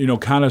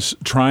kind of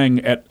trying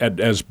at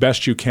as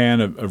best you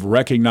can of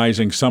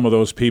recognizing some of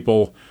those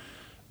people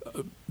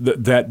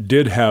that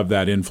did have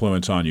that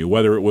influence on you.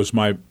 Whether it was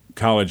my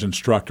college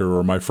instructor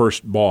or my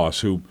first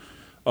boss, who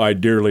I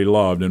dearly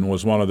loved and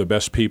was one of the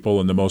best people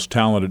and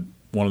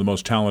one of the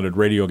most talented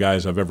radio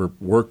guys I've ever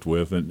worked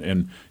with,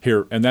 and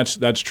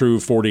that's true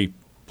 40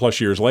 plus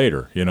years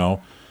later,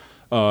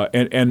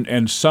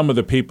 and some of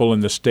the people in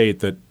the state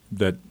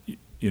that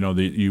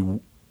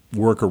you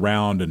work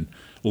around and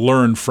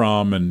learn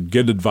from and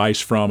get advice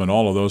from and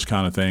all of those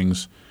kind of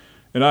things.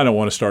 And I don't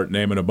want to start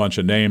naming a bunch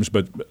of names,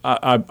 but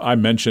I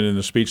mentioned in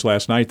the speech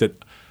last night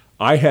that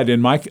I had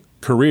in my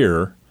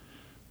career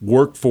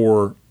worked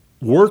for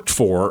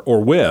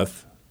or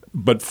with,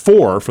 but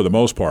for the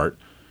most part,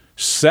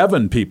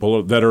 7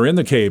 people that are in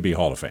the KAB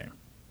Hall of Fame.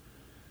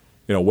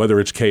 Whether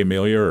it's Kay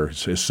Melia or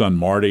his son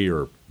Marty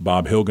or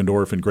Bob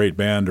Hilgendorf in Great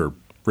Bend or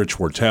Rich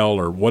Wortell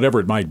or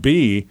whatever it might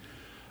be,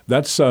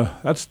 that's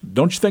don't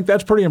you think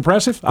that's pretty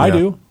impressive? Yeah. I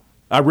do.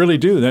 I really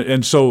do.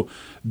 And so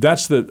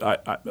that's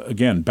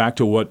again, back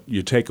to what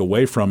you take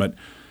away from it.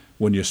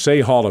 When you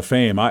say Hall of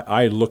Fame,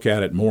 I look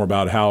at it more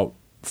about how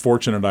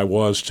fortunate I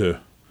was to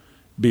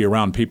be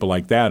around people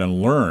like that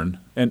and learn.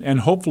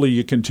 And hopefully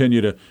you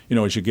continue to,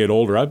 as you get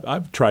older,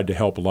 I've tried to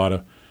help a lot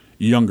of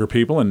younger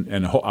people,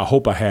 and I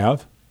hope I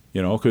have,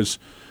 because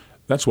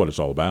that's what it's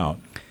all about.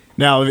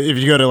 Now, if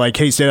you go to like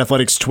K-State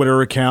Athletics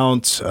Twitter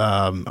account,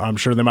 I'm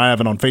sure they might have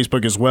it on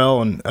Facebook as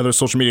well and other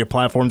social media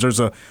platforms. There's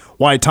a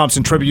Wyatt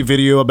Thompson tribute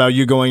video about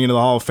you going into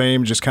the Hall of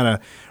Fame, just kind of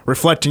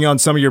reflecting on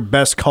some of your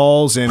best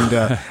calls. And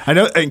I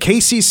know and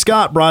Casey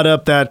Scott brought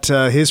up that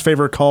his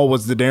favorite call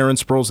was the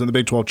Darren Sproles in the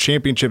Big 12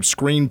 Championship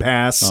screen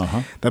pass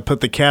that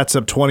put the Cats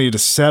up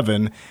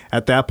 20-7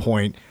 at that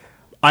point.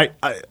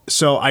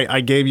 So I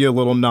gave you a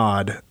little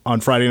nod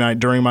on Friday night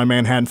during my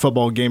Manhattan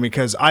football game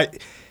because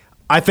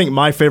I think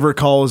my favorite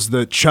call is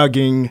the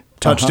chugging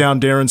touchdown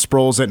Darren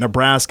Sproles at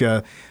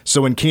Nebraska.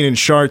 So when Keenan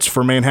Sharts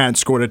for Manhattan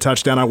scored a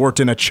touchdown, I worked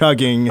in a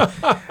chugging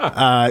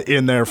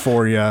in there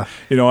for you.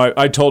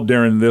 I told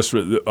Darren this.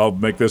 I'll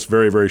make this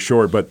very, very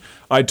short, but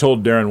I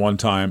told Darren one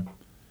time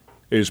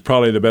he's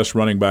probably the best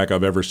running back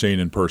I've ever seen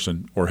in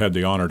person or had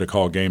the honor to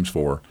call games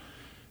for.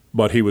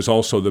 But he was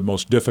also the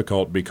most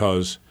difficult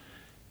because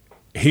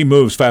he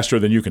moves faster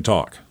than you can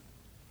talk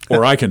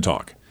or I can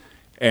talk.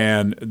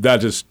 And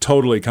that is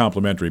totally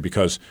complimentary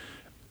because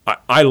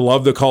I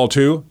love the call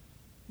too,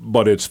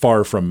 but it's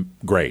far from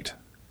great.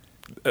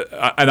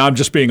 And I'm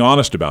just being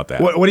honest about that.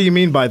 What do you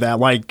mean by that?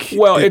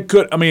 It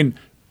could. I mean,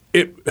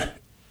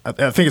 I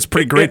think it's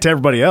pretty great to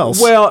everybody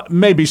else. Well,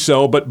 maybe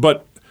so,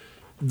 but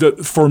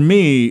for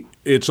me,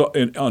 it's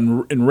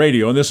in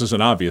radio, and this is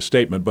an obvious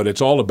statement, but it's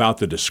all about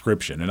the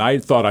description. And I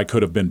thought I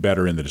could have been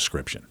better in the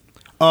description.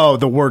 Oh,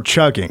 the word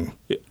chugging.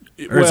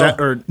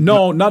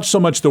 No, not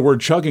so much the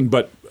word chugging,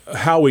 but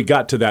how we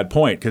got to that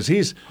point,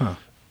 because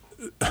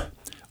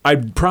I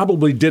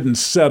probably didn't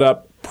set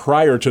up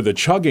prior to the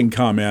chugging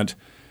comment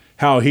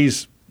how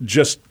he's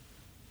just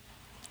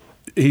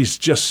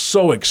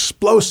so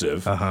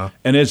explosive,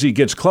 and as he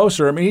gets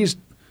closer, I mean,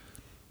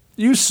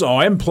 you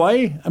saw him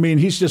play. I mean,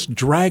 he's just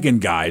dragging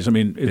guys. I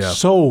mean, it's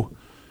so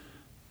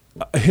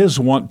his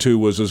want-to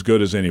was as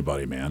good as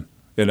anybody, man.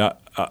 And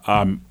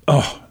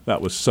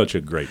that was such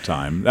a great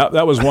time.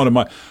 That was one of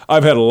my –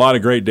 I've had a lot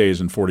of great days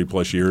in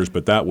 40-plus years,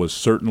 but that was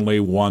certainly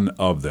one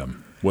of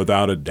them,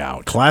 without a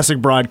doubt. Classic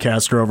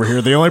broadcaster over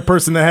here. The only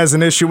person that has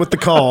an issue with the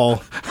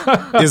call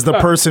is the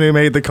person who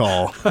made the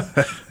call.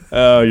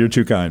 You're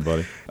too kind,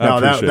 buddy.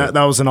 That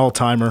was an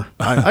all-timer.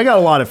 I got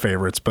a lot of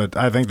favorites, but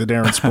I think the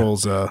Darren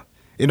Sproles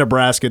in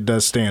Nebraska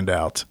does stand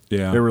out.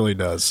 Yeah. It really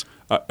does.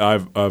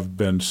 I've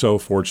been so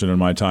fortunate in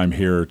my time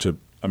here to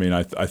 –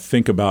 I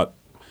think about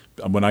 –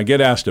 when I get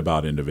asked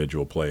about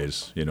individual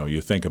plays, you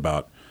think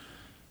about,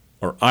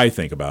 or I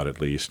think about at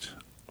least,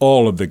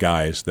 all of the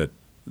guys that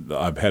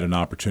I've had an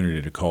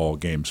opportunity to call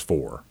games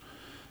for.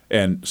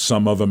 And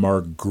some of them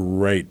are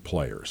great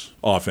players,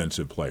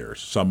 offensive players.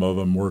 Some of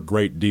them were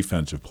great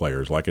defensive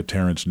players, like a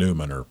Terrence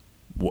Newman or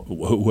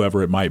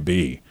whoever it might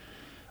be.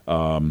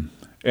 And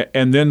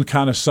then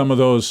kind of some of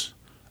those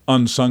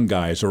unsung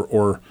guys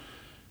or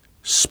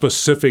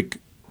specific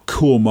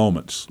cool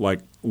moments,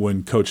 like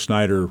when Coach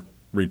Snyder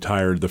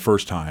retired the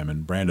first time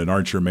and Brandon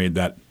Archer made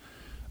that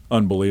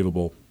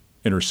unbelievable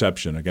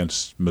interception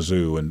against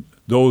Mizzou, and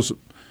those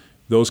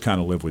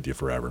kind of live with you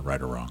forever,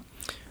 right or wrong.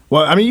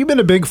 Well, you've been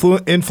a big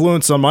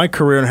influence on my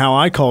career and how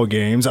I call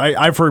games.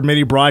 I've heard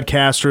many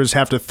broadcasters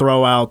have to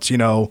throw out,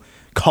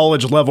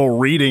 college-level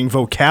reading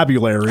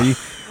vocabulary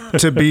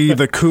to be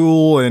the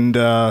cool and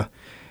the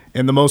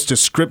most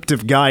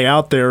descriptive guy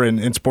out there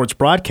in sports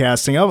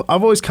broadcasting. I've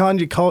always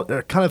kind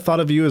of thought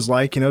of you as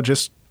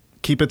just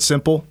keep it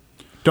simple.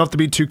 Don't have to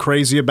be too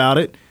crazy about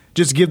it.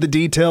 Just give the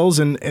details,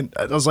 and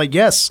I was like,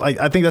 yes,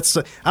 I think that's.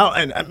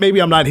 And maybe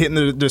I'm not hitting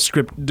the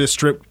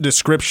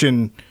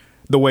description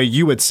the way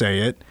you would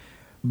say it,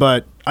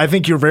 but I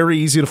think you're very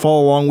easy to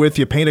follow along with.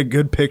 You paint a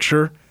good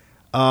picture,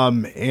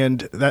 and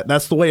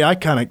that's the way I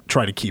kind of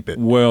try to keep it.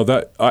 Well,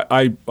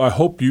 I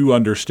hope you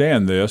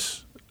understand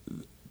this.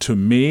 To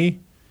me,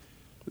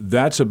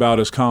 that's about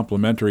as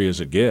complimentary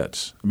as it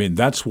gets. I mean,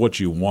 that's what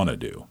you want to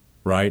do,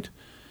 right?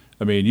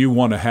 I mean, you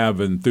want to have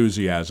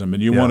enthusiasm,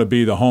 and you want to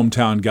be the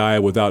hometown guy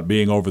without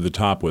being over the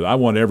top with. I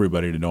want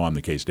everybody to know I'm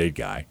the K-State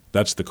guy.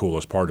 That's the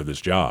coolest part of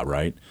this job,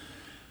 right?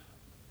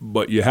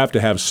 But you have to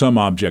have some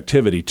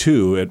objectivity,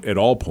 too, at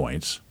all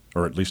points,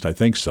 or at least I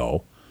think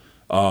so.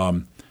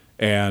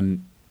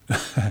 And,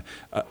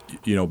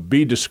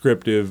 be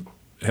descriptive,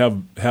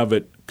 have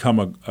it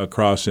come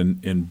across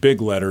in big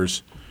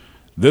letters.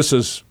 This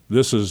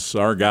is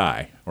our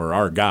guy, or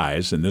our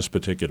guys in this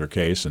particular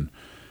case. And,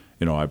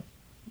 I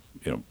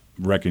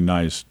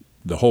recognized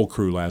the whole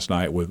crew last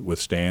night with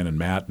Stan and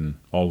Matt and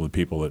all of the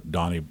people that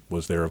Donnie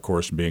was there, of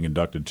course, being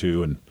inducted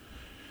to, and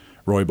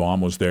Roy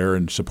Baum was there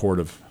in support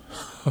of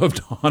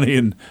Donnie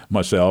and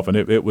myself, and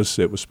it was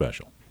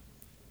special.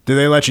 Did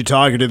they let you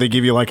talk, or did they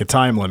give you like a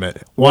time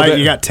limit? Why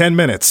you got 10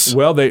 minutes?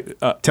 Well, they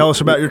tell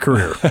us about your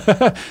career.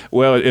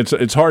 Well,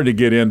 it's hard to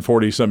get in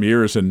 40-some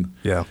years, and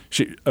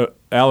she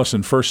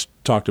Allison first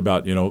talked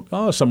about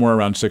somewhere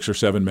around 6 or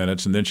 7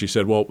 minutes, and then she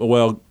said,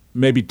 well,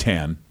 maybe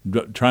 10.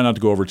 Try not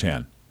to go over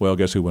 10. Well,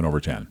 guess who went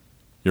over 10?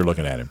 You're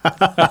looking at him.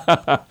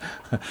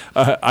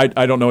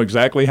 I don't know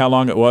exactly how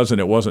long it was, and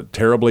it wasn't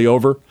terribly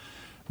over,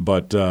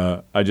 but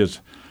I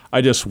just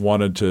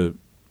wanted to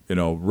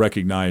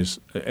recognize,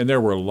 and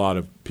there were a lot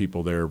of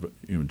people there,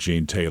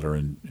 Gene Taylor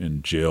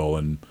and Jill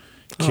and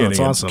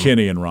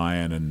Kenny and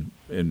Ryan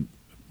and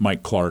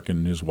Mike Clark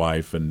and his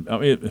wife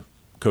and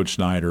Coach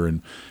Snyder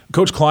and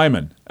Coach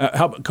Kleiman.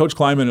 Coach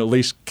Kleiman at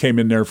least came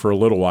in there for a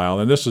little while,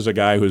 and this is a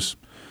guy who's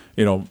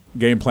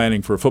game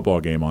planning for a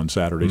football game on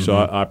Saturday. Mm-hmm. So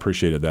I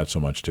appreciated that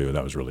so much too.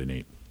 That was really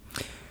neat.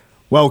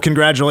 Well,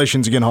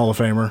 congratulations again, Hall of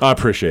Famer. I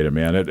appreciate it,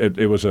 man.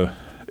 It was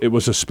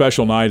a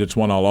special night. It's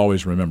one I'll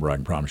always remember. I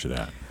can promise you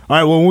that. All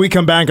right, well, when we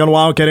come back on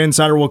Wildcat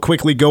Insider, we'll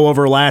quickly go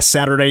over last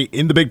Saturday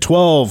in the Big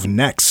 12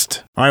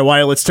 next. All right,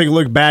 Wyatt, let's take a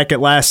look back at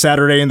last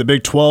Saturday in the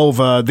Big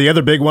 12. The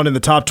other big one in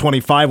the top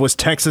 25 was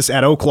Texas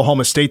at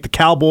Oklahoma State. The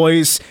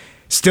Cowboys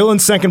still in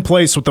second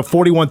place with the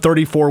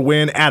 41-34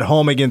 win at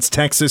home against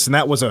Texas, and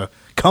that was a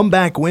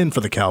comeback win for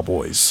the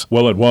Cowboys.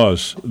 Well, it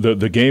was.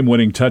 The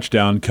game-winning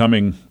touchdown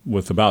coming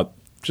with about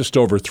just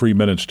over 3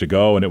 minutes to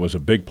go, and it was a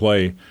big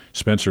play,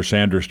 Spencer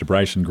Sanders to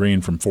Bryson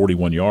Green from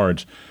 41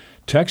 yards.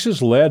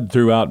 Texas led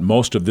throughout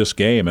most of this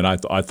game, and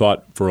I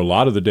thought for a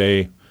lot of the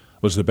day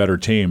was the better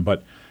team.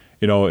 But,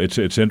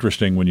 it's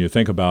interesting when you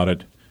think about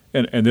it,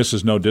 and this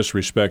is no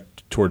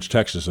disrespect towards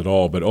Texas at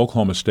all, but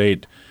Oklahoma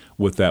State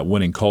with that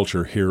winning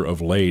culture here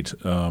of late,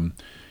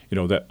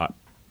 that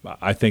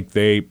I think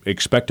they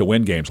expect to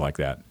win games like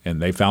that,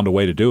 and they found a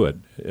way to do it.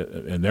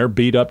 And they're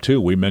beat up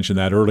too. We mentioned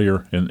that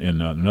earlier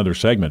in another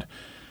segment.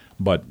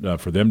 But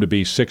for them to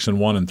be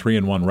 6-1 and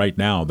 3-1 right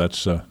now,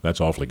 that's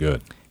awfully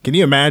good. Can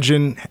you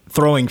imagine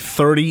throwing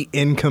 30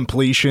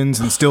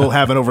 incompletions and still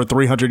having over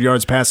 300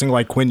 yards passing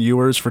like Quinn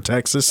Ewers for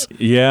Texas?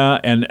 Yeah,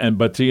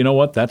 but you know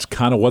what? That's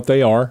kind of what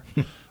they are.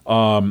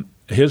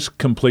 His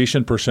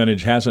completion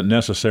percentage hasn't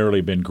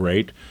necessarily been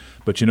great,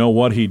 but you know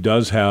what? He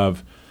does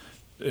have,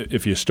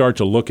 if you start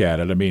to look at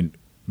it, I mean,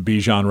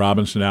 Bijan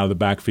Robinson out of the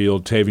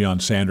backfield,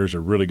 Tavion Sanders, a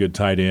really good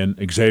tight end,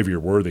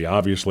 Xavier Worthy,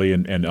 obviously,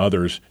 and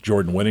others,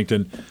 Jordan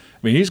Whittington. I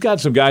mean, he's got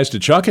some guys to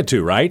chuck it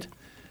to, right?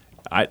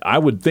 I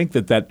would think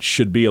that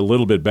should be a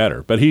little bit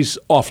better, but he's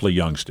awfully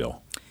young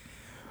still.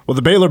 Well,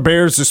 the Baylor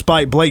Bears,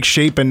 despite Blake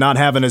Shapen not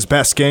having his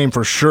best game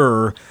for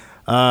sure,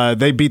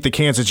 they beat the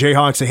Kansas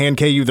Jayhawks at Hand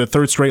KU, their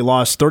third straight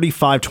loss,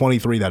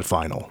 35-23 that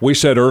final. We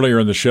said earlier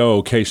in the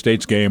show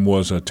K-State's game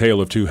was a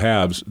tale of two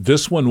halves.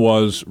 This one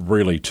was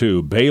really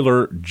two.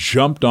 Baylor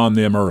jumped on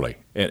them early,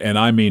 and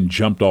I mean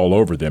jumped all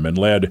over them, and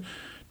led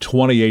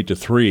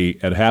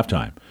 28-3 at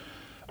halftime.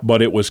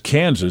 But it was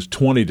Kansas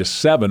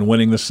 20-7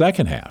 winning the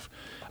second half.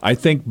 I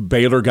think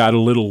Baylor got a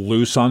little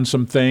loose on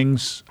some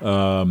things,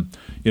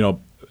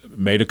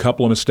 made a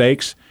couple of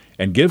mistakes,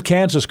 and give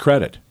Kansas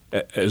credit.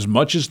 As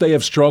much as they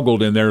have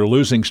struggled in their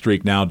losing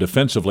streak now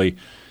defensively,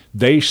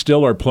 they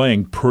still are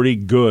playing pretty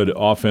good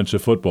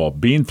offensive football.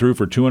 Being through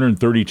for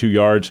 232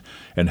 yards,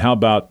 and how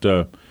about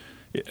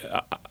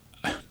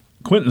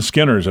Quentin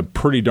Skinner is a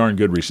pretty darn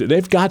good receiver.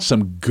 They've got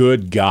some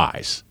good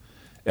guys.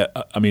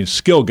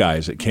 Skill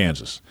guys at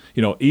Kansas.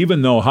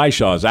 Even though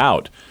Highshaw's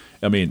out,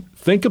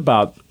 think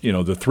about,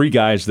 the three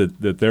guys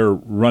that they're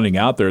running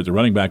out there at the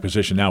running back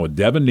position now with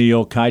Devin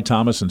Neal, Kai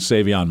Thomas, and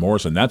Savion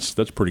Morrison. That's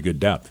pretty good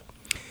depth.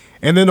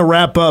 And then to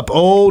wrap up,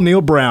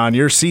 Neil Brown,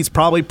 your seat's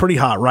probably pretty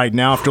hot right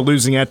now after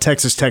losing at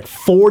Texas Tech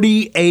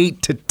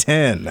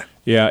 48-10.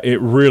 Yeah,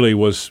 it really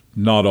was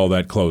not all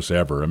that close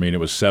ever. It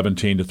was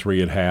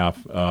 17-3 at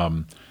half.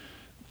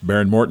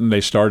 Baron Morton,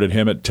 they started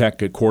him at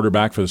Tech at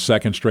quarterback for the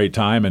second straight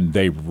time, and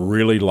they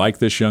really like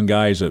this young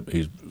guy.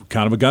 He's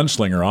kind of a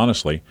gunslinger,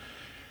 honestly.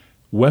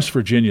 West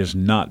Virginia's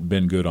not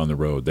been good on the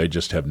road. They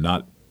just have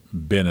not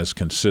been as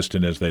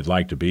consistent as they'd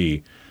like to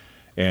be.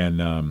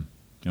 And,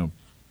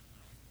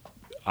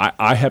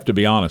 I have to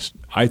be honest.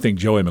 I think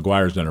Joey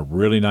McGuire's done a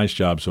really nice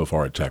job so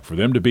far at Tech. For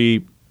them to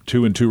be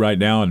 2-2 right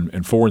now and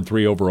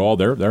 4-3 overall,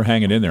 they're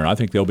hanging in there. I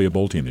think they'll be a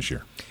bowl team this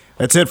year.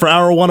 That's it for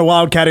Hour 1 of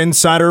Wildcat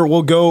Insider.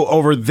 We'll go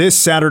over this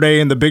Saturday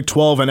in the Big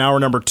 12 in hour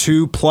number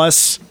 2,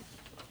 plus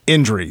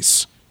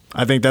injuries.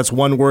 I think that's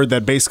one word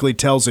that basically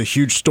tells a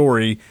huge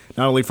story,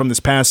 not only from this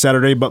past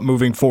Saturday, but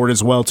moving forward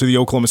as well to the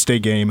Oklahoma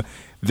State game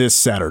this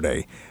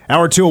Saturday.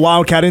 Hour 2 of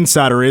Wildcat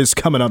Insider is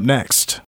coming up next.